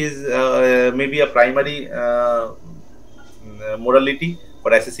 USG is maybe a primary modality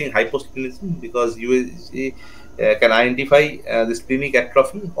for assessing hyposplenism, because USG can identify the splenic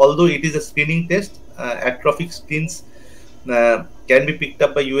atrophy. Although it is a screening test, atrophic spleens can be picked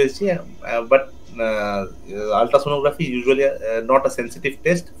up by USG, but ultrasonography is usually not a sensitive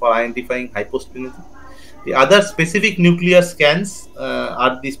test for identifying hyposplenism. The other specific nuclear scans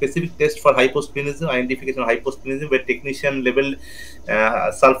are the specific test for hyposplenism, identification of hyposplenism, where technetium level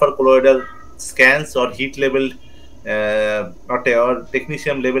sulfur colloidal scans or heat level or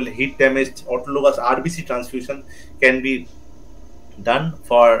technetium level heat damaged autologous RBC transfusion can be done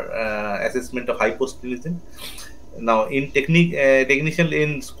for assessment of hyposplenism. Now, in technetium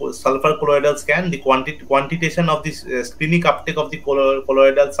in sulfur colloidal scan, the quantitation of this splenic uptake of the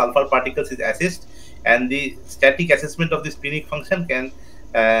colloidal sulfur particles is assessed and the static assessment of the splenic function can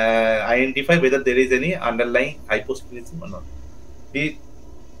identify whether there is any underlying hyposplenism or not.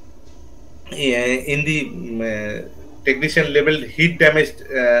 In the technician level heat damaged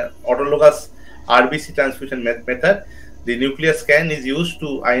autologous RBC transfusion method, the nuclear scan is used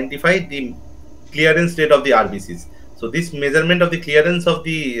to identify the clearance rate of the RBCs. So this measurement of the clearance of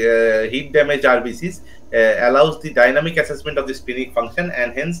the heat damaged RBCs allows the dynamic assessment of the splenic function,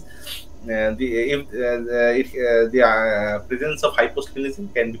 and hence the presence of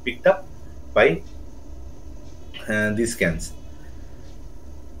hyposplenism can be picked up by these scans.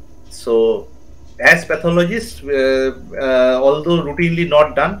 So, as pathologists, although routinely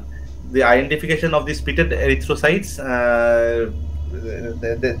not done, the identification of these pitted erythrocytes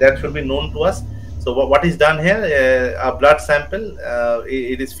that should be known to us. So, what is done here? A blood sample,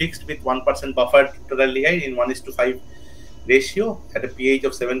 it is fixed with 1% buffered formaldehyde in 1:5 ratio at a pH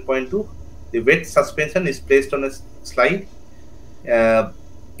of 7.2. The wet suspension is placed on a slide.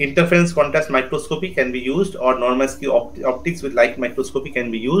 Interference contrast microscopy can be used, or normal optics with light microscopy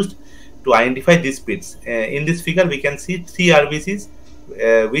can be used to identify these pits. In this figure, we can see 3 RBCs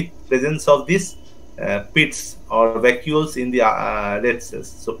with presence of these pits or vacuoles in the red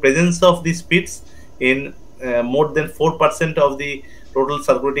cells. So, presence of these pits in more than 4% of the total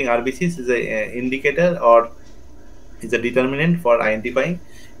circulating RBCs is an indicator or is a determinant for identifying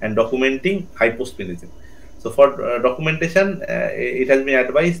and documenting hyposplenism. So, for documentation, it has been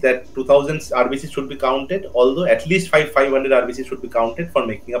advised that 2000 RBCs should be counted, although at least 500 RBCs should be counted for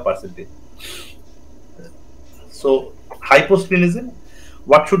making a percentage. So, hyposplenism,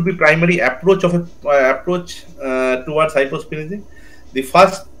 what should be primary approach of towards hyposplenism? The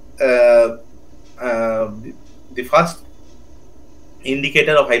first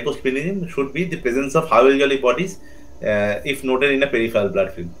indicator of hyposplenism should be the presence of Howell-Jolly bodies if noted in a peripheral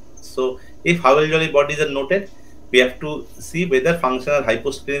blood film. So, if Howell-Jolly bodies are noted, we have to see whether functional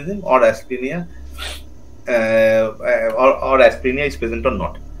hyposplenism or asplenia is present or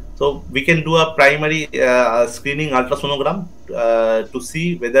not. So, we can do a primary screening ultrasonogram to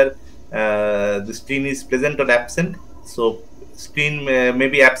see whether the spleen is present or absent. So, spleen may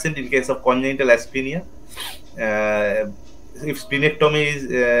be absent in case of congenital asplenia. If splenectomy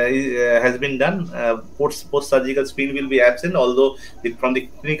has been done, post-surgical spleen will be absent, although from the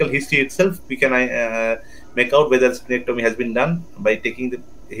clinical history itself, we can make out whether splenectomy has been done by taking the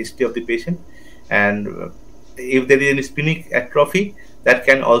history of the patient. And if there is any splenic atrophy, that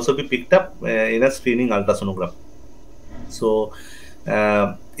can also be picked up in a screening ultrasonogram. So,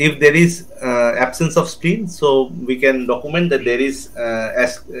 if there is absence of spleen, so we can document that there is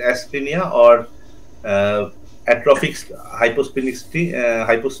asplenia or atrophic hyposplenic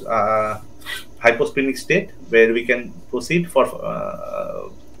state, where we can proceed for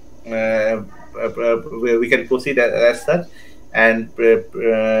where we can proceed as such and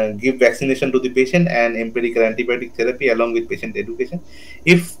give vaccination to the patient and empirical antibiotic therapy along with patient education.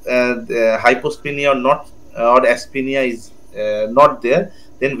 If the hyposplenia or asplenia is not there,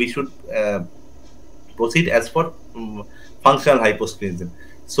 then we should proceed as for functional hyposplenism.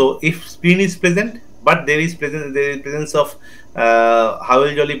 So, if spleen is present, but there is presence of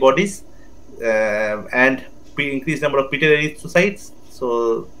Howell-Jolly bodies and increased number of pitted erythrocytes,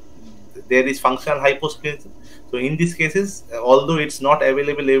 so there is functional hyposplenism. So, in these cases, although it's not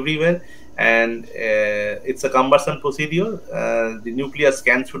available everywhere and it's a cumbersome procedure, the nuclear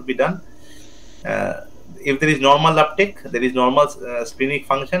scan should be done. If there is normal uptake, there is normal splenic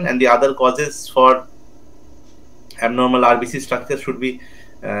function, and the other causes for abnormal RBC structure should be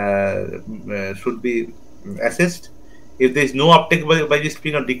assessed. If there is no uptake by the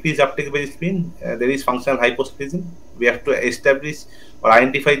spleen or decreased uptake by the spleen, there is functional hyposplenism. We have to establish or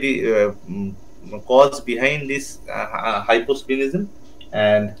identify the cause behind this hyposplenism,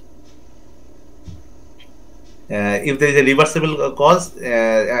 and if there is a reversible cause,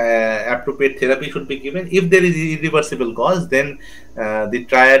 appropriate therapy should be given. If there is irreversible cause, then the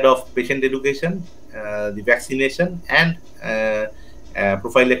triad of patient education, the vaccination, and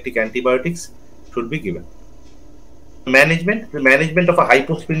prophylactic antibiotics should be given. The management of a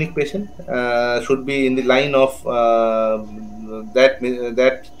hyposplenic patient should be in the line of that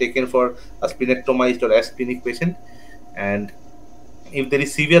taken for a splenectomized or asplenic patient. And if there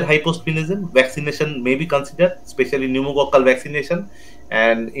is severe hyposplenism, vaccination may be considered, especially pneumococcal vaccination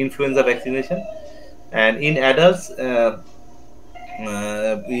and influenza vaccination. And in adults,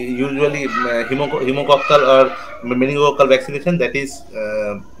 usually pneumococcal or meningococcal vaccination, that is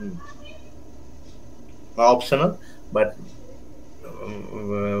optional, but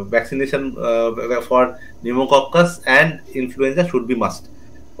vaccination for pneumococcus and influenza should be must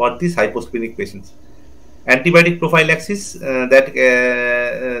for these hyposplenic patients. Antibiotic prophylaxis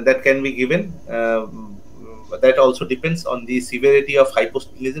that can be given. That also depends on the severity of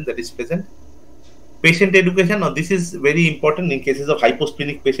hyposplenism that is present. Patient education. Now, this is very important in cases of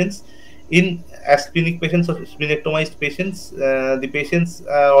hyposplenic patients. In asplenic patients or splenectomized patients, the patients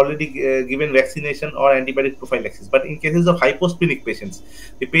are already given vaccination or antibiotic prophylaxis. But in cases of hyposplenic patients,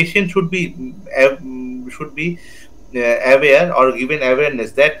 the patient should be aware or given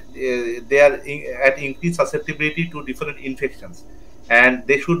awareness that they are at increased susceptibility to different infections, and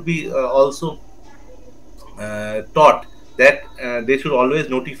they should be also taught that they should always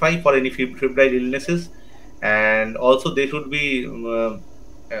notify for any febrile illnesses, and also uh, they should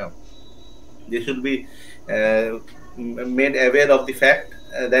be made aware of the fact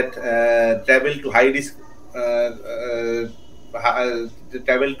that travel to high risk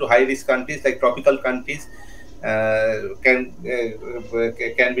travel to high risk countries like tropical countries can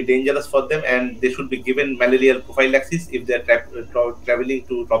be dangerous for them, and they should be given malarial prophylaxis if they are traveling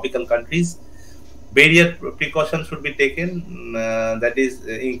to tropical countries. Barrier precautions should be taken, that is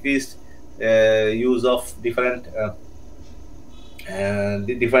increased use of different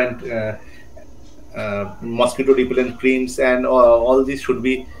mosquito repellent creams, and all these should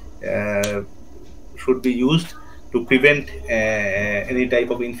be used to prevent any type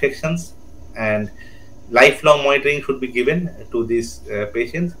of infections, and lifelong monitoring should be given to these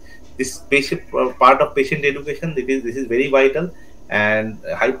patients. This patient part of patient education, this is very vital. And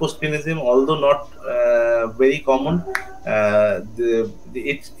hyposplenism, although not very common,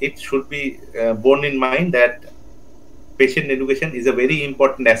 it should be borne in mind that patient education is a very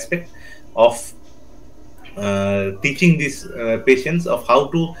important aspect of teaching these patients of how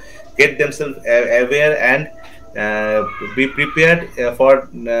to get themselves aware and be prepared for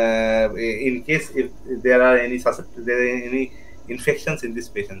in case if there are any infections in these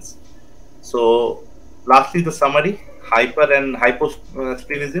patients. So lastly, the summary: hyper and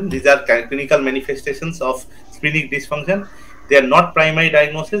hyposplenism, these are clinical manifestations of splenic dysfunction. They are not primary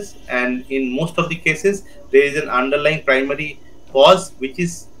diagnosis, and in most of the cases there is an underlying primary cause which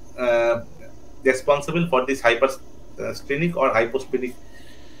is responsible for this hypersplenic or hyposplenic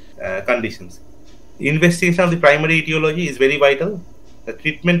conditions. Investigation of the primary etiology is very vital. The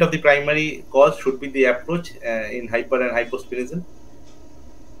treatment of the primary cause should be the approach in hyper and hyposplenism.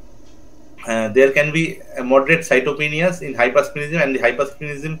 There can be moderate cytopenias in hypersplenism, and the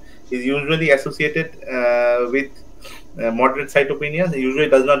hypersplenism is usually associated with moderate cytopenias. It usually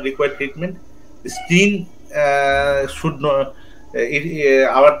does not require treatment. The spleen should not.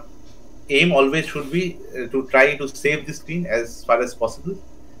 Our aim always should be to try to save the spleen as far as possible.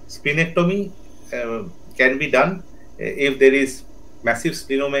 Splenectomy can be done if there is massive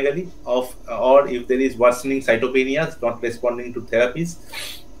splenomegaly or if there is worsening cytopenias not responding to therapies.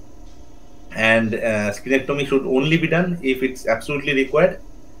 And splenectomy should only be done if it's absolutely required.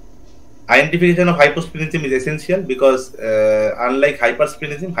 Identification of hyposplenism is essential because unlike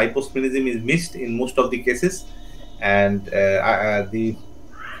hypersplenism, hyposplenism is missed in most of the cases, and the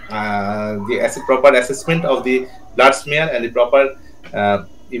proper assessment of the blood smear and the proper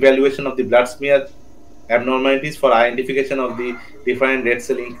evaluation of the blood smear abnormalities for identification of the different red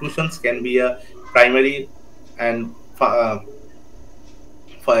cell inclusions can be a primary and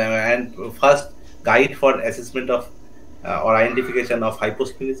first guide for assessment of or identification of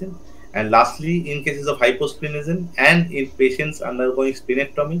hyposplenism. And lastly, in cases of hyposplenism and in patients undergoing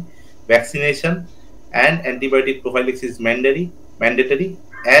splenectomy, vaccination and antibiotic prophylaxis is mandatory,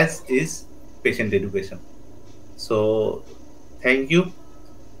 as is patient education. So thank you.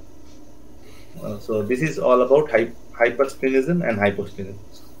 So this is all about hypersplenism and hyposplenism.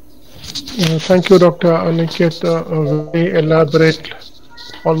 Thank you, Dr. Aniket. A very elaborate,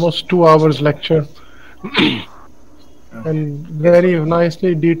 almost 2 hours lecture, and very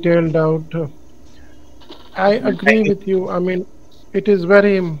nicely detailed out. I agree with you. I mean, it is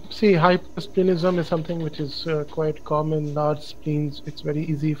hypersplenism is something which is quite common. Large spleens, it's very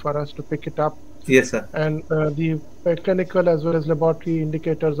easy for us to pick it up. Yes, sir. And the clinical as well as laboratory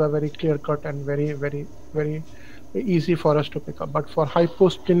indicators are very clear cut and very easy for us to pick up. But for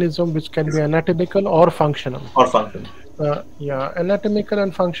hyposplenism, which can be anatomical or functional. Anatomical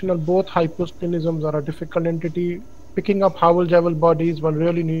and functional, both hyposplenisms are a difficult entity. Picking up Howell-Javel bodies, one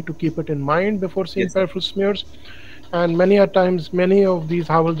really need to keep it in mind before seeing peripheral smears. And many a times, many of these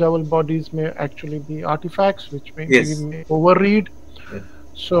Howell-Javel bodies may actually be artifacts, which may be overread.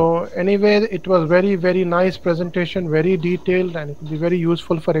 So anyway, it was very nice presentation, very detailed, and it will be very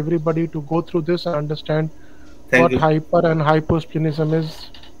useful for everybody to go through this and understand what hyper and hyposplenism is.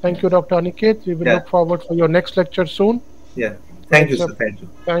 Thank you, Dr. Aniket. We will look forward for your next lecture soon. Thank you, sir. Thank you.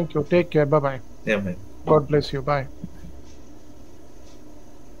 Thank you. Take care. Bye-bye. Bye. God bless you. Bye.